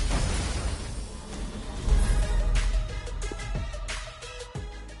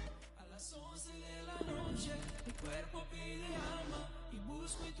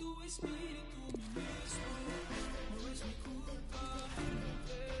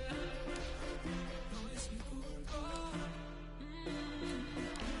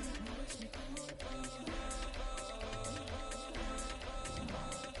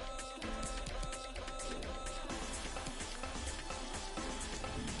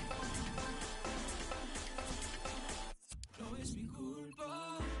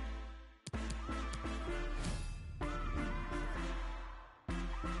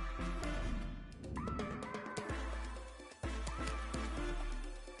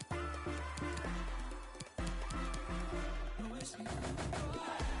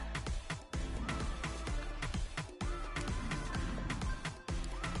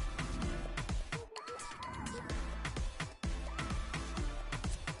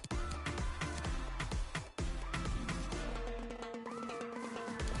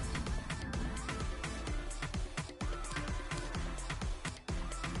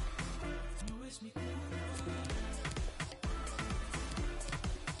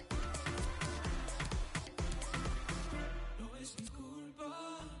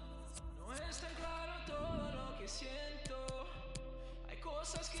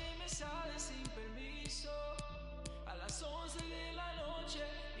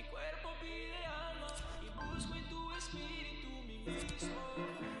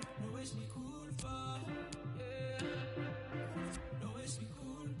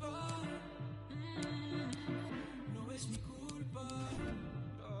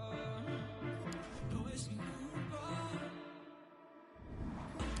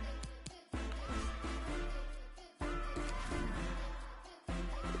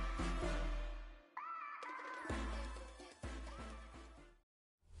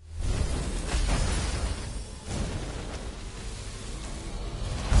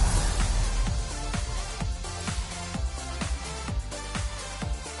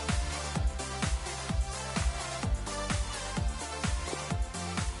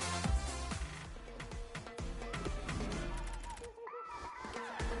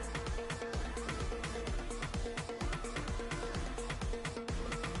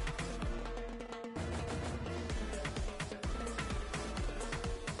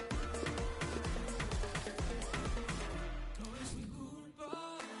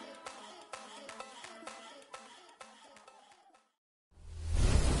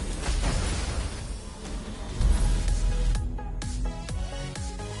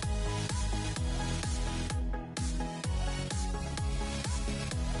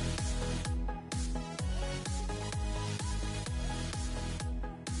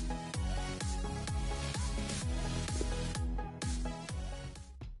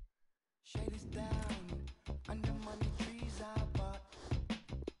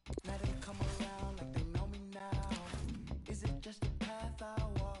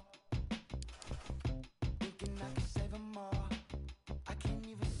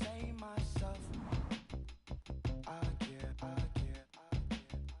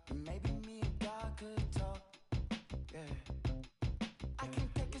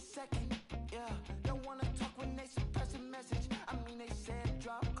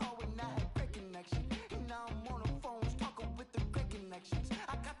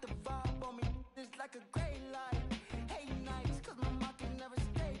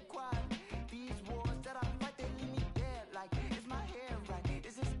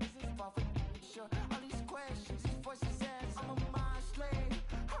 voices answer. I'm a mind slave,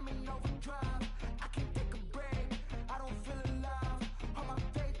 I'm in overdrive. I can't take a break, I don't feel alive. All my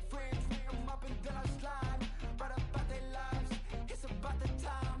fake friends, ring them up and then I slide. Right about their lives, it's about the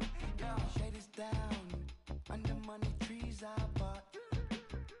time. Yeah, shade is down, under money trees I bought.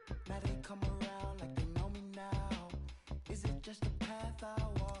 Now they come around like they know me now. Is it just a path I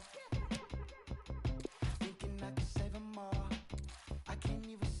walk? Thinking I can save them all. I can't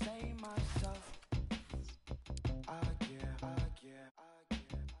even save myself.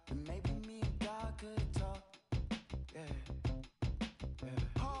 And maybe me and God could talk. Yeah.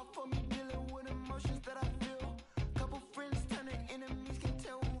 Hard for me dealing with emotions that I feel. Couple friends turning enemies, can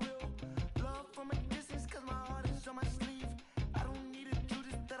tell who real. Love from a distance, cause my heart is on my sleeve. I don't need to do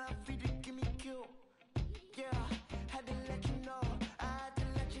this that I feed to get me killed. Yeah, had to let you know, I had to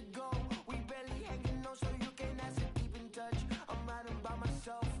let you go. We barely hanging on, so you can't ask to keep in touch. I'm riding by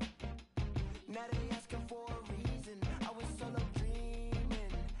myself. Now they asking for a reason. I was solo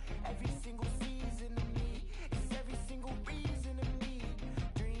dreaming. Every single season of me is every single reason of me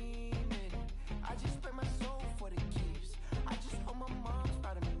dreaming. I just pray my soul for the keeps. I just hope my mom's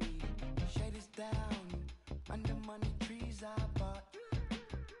proud of me. Shade is down, under money trees I bought.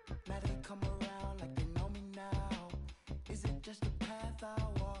 Now they come around like they know me now. Is it just a path I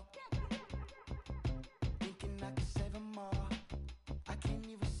walk? Thinking I can save them all. I can't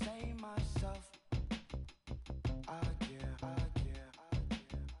even save myself.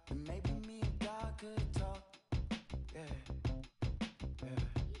 And maybe me and God could talk. Yeah.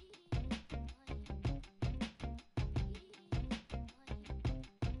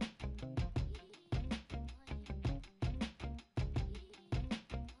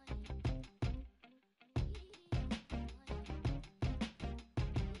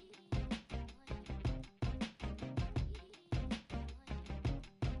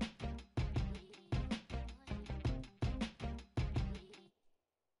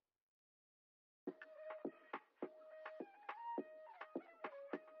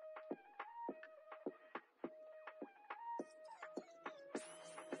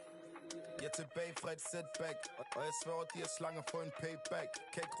 Jeg er tilbage fra et setback, og jeg sværger, de er slanger for en payback.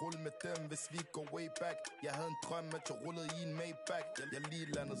 Kan ikke rulle med dem, hvis vi går way back. Jeg havde en drøm, at jeg rullede i en Maybach. Jeg lige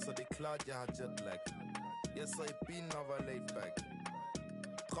landet, så det er klart, jeg har jetlag. Jeg sad i bilen og var laid back.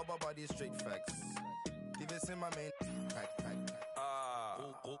 Dropper bare de straight facts. De vil se mig med en pack.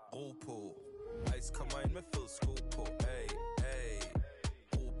 Ro på. Ice kommer ind med fed sko på. Ay.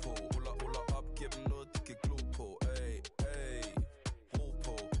 Ro på. Ruller op, giv dem noget, de kan glo på. Ay. Ro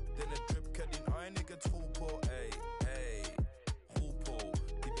på. Denne drip kan din øjne ikke tro på. Ay. Ro på.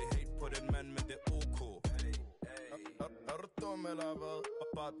 De vil hate på den mand, men det er ok. Er du dum eller hvad?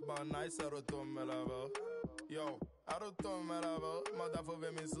 Bare nice, er du dum eller hvad? Yo, er du dum eller hvad? Må derfor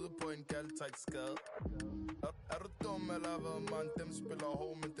ved min side på en galt skade. Er du dum eller hvad, man? Dem spiller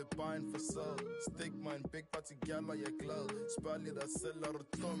hård, men det er bare en facade. Stik mig en big party gal, og jeg er glad. Spørg lige dig selv, er du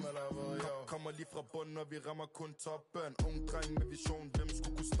dum eller hvad? Yo. Kommer lige fra bunden, og vi rammer kun toppen. Ung dreng med vision, hvem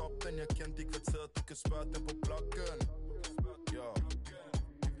skulle kunne stoppe den? Jeg kendte i kvarteret, du kan spørge dem på bloggen. Yo.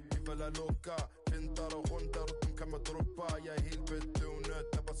 Vi falder lukker, vinter der rundt, er du dum, kan man druppe. Jeg er helt bedøvende,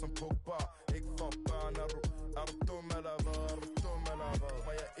 dabber som Pogba. Ikke for børn, er du dum eller hvad? Er du dum eller hvad?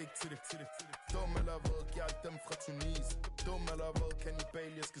 Var jeg ikke til det? Dum eller hvad? Gjald dem fra Tunis. Dum eller hvad?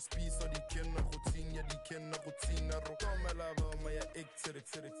 Kannibal, jeg skal spise, og de kender rutin. Ja, de kender rutin. Er du dum eller hvad? Var jeg ikke til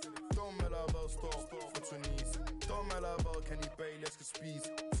det? Dum eller hvad? Står fra Tunis. Dum eller hvad? Kannibal, jeg skal spise.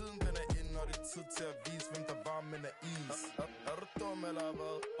 Tiden den er inde, og det er tid til at vise, hvem der var, men er is. Er du dum eller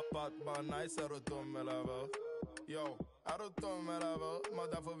hvad? Bare nice, er du dum eller hvad? Yo, er du dum eller hvad? Må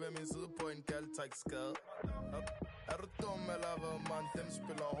derfor ved min side på en galt skade. Er du dum eller hvad, man? Dem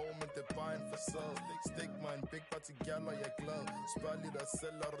spiller hård, men det er bare en facade. Stik mig en big party gal, og jeg er glad. Spørg lige dig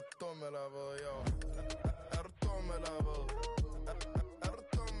selv, er du dum eller hvad? Yo. Er du dum eller hvad? Er du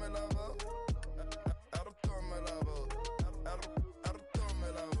dum eller hvad? Er du dum eller hvad? Er du dum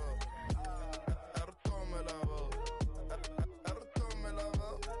eller hvad? Er du dum eller hvad? Er du dum eller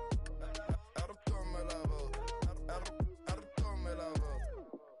hvad? Er du dum eller hvad? Er du dum eller hvad?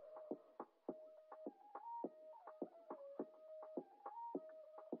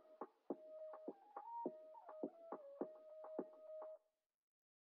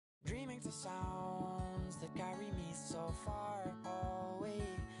 Dreaming to sounds that carry me so far away.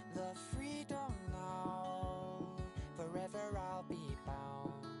 The freedom now, forever I'll be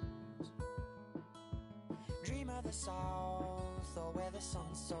bound. Dream of the south, or where the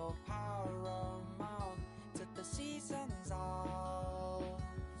sun's so paramount. To the seasons I'll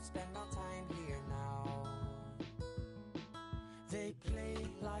spend my time here now. They play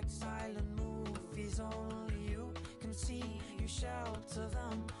like silent movies, only you can see you shelter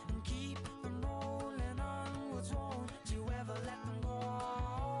them and keep them rolling onwards. Won't you ever let them go?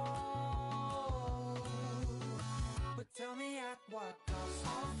 But tell me at what cost?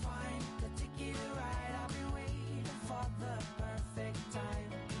 I'll find the ticket to ride. I've been waiting for the perfect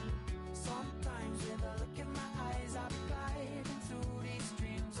time. Sometimes with a look in my eyes, I'll be gliding through these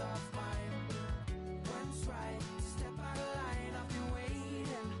dreams of mine. When's right to step out of line? I've been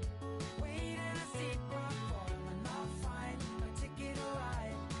waiting to see my form, and I'll find my ticket to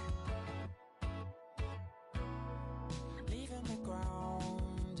ride. Leaving the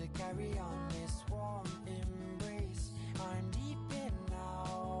ground to carry on this warm embrace. I'm deep in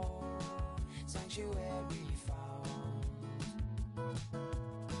now, sanctuary found.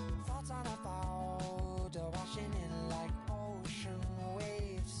 Thoughts on a foul, washing in like ocean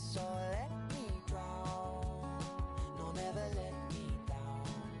waves. So let me drown, no, never let me down.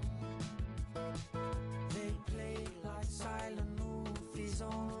 They play like silent movies,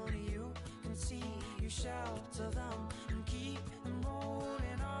 only you can see. You shelter them and keep them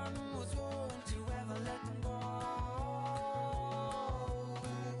rolling onwards. Won't you ever let them go?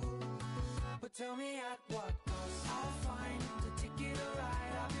 But tell me at what cost? I'll find the ticket to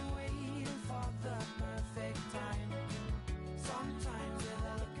ride. I've been waiting for the perfect time. Sometimes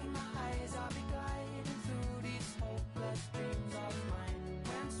with a look in my eyes, I'll be gliding through these hopeless dreams of mine.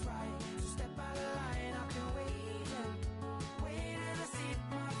 When's right to step out of line? I've been waiting to see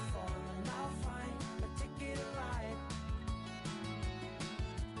my form, and I'll find a ticket to ride.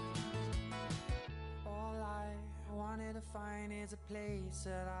 All I wanted to find is a place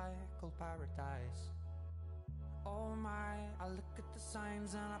that I call paradise. Oh my, I look at the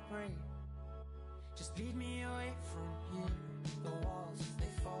signs and I pray, just lead me away from here. The walls,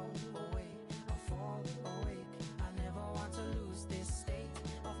 they fall away, I fall awake. I never want to lose this state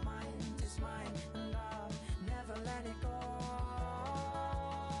of mind. It's mine and I'll never let it go.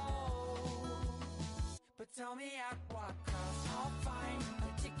 But tell me at what cost? I'll find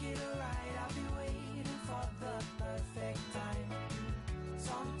a ticket to ride. I've been waiting for the perfect time.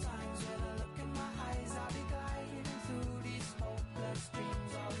 Sometimes with a look in my eyes, I'll be gliding through these hopeless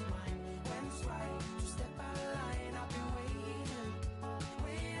dreams of mine. When's right to step out of line? I've been waiting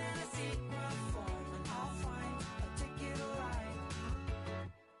to see my form, and I'll find a ticket to ride.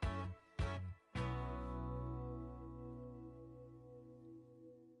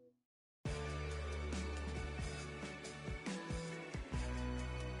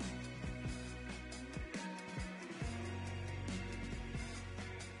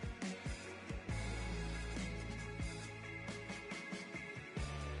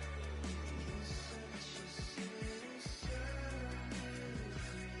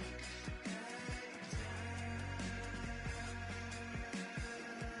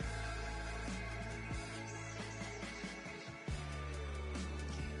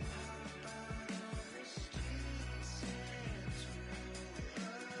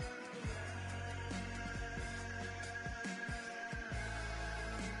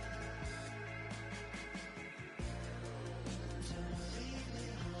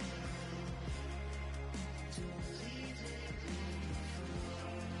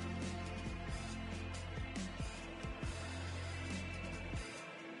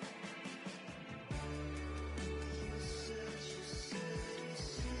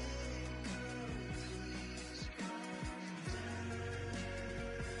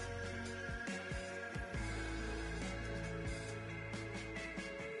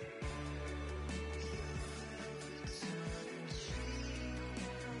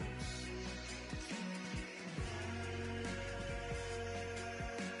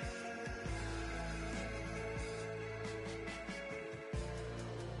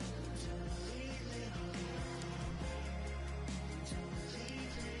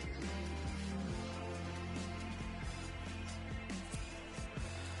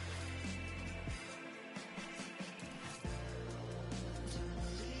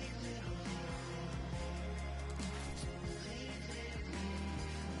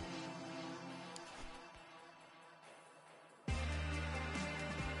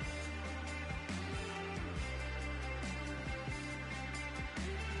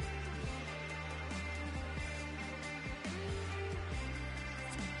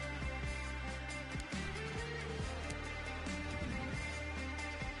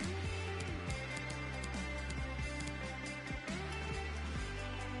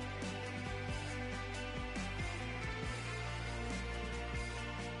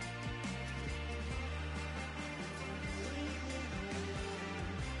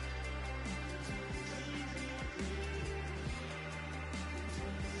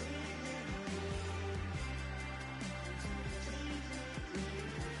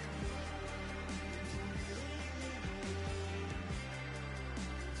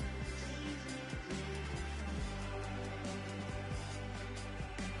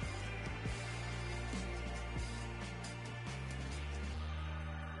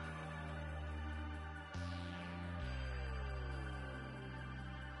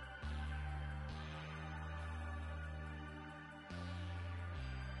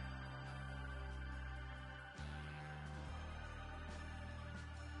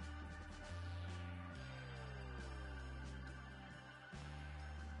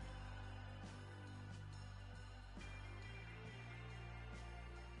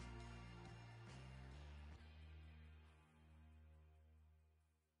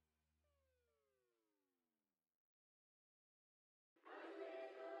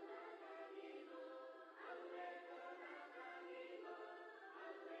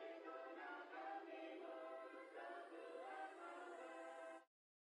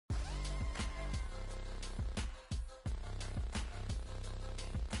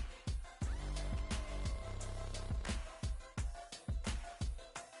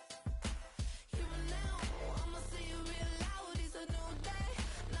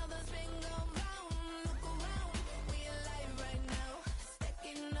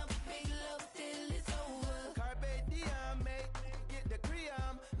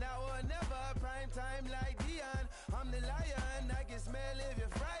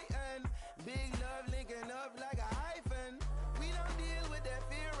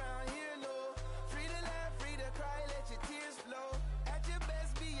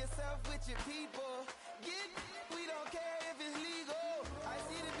 shit people.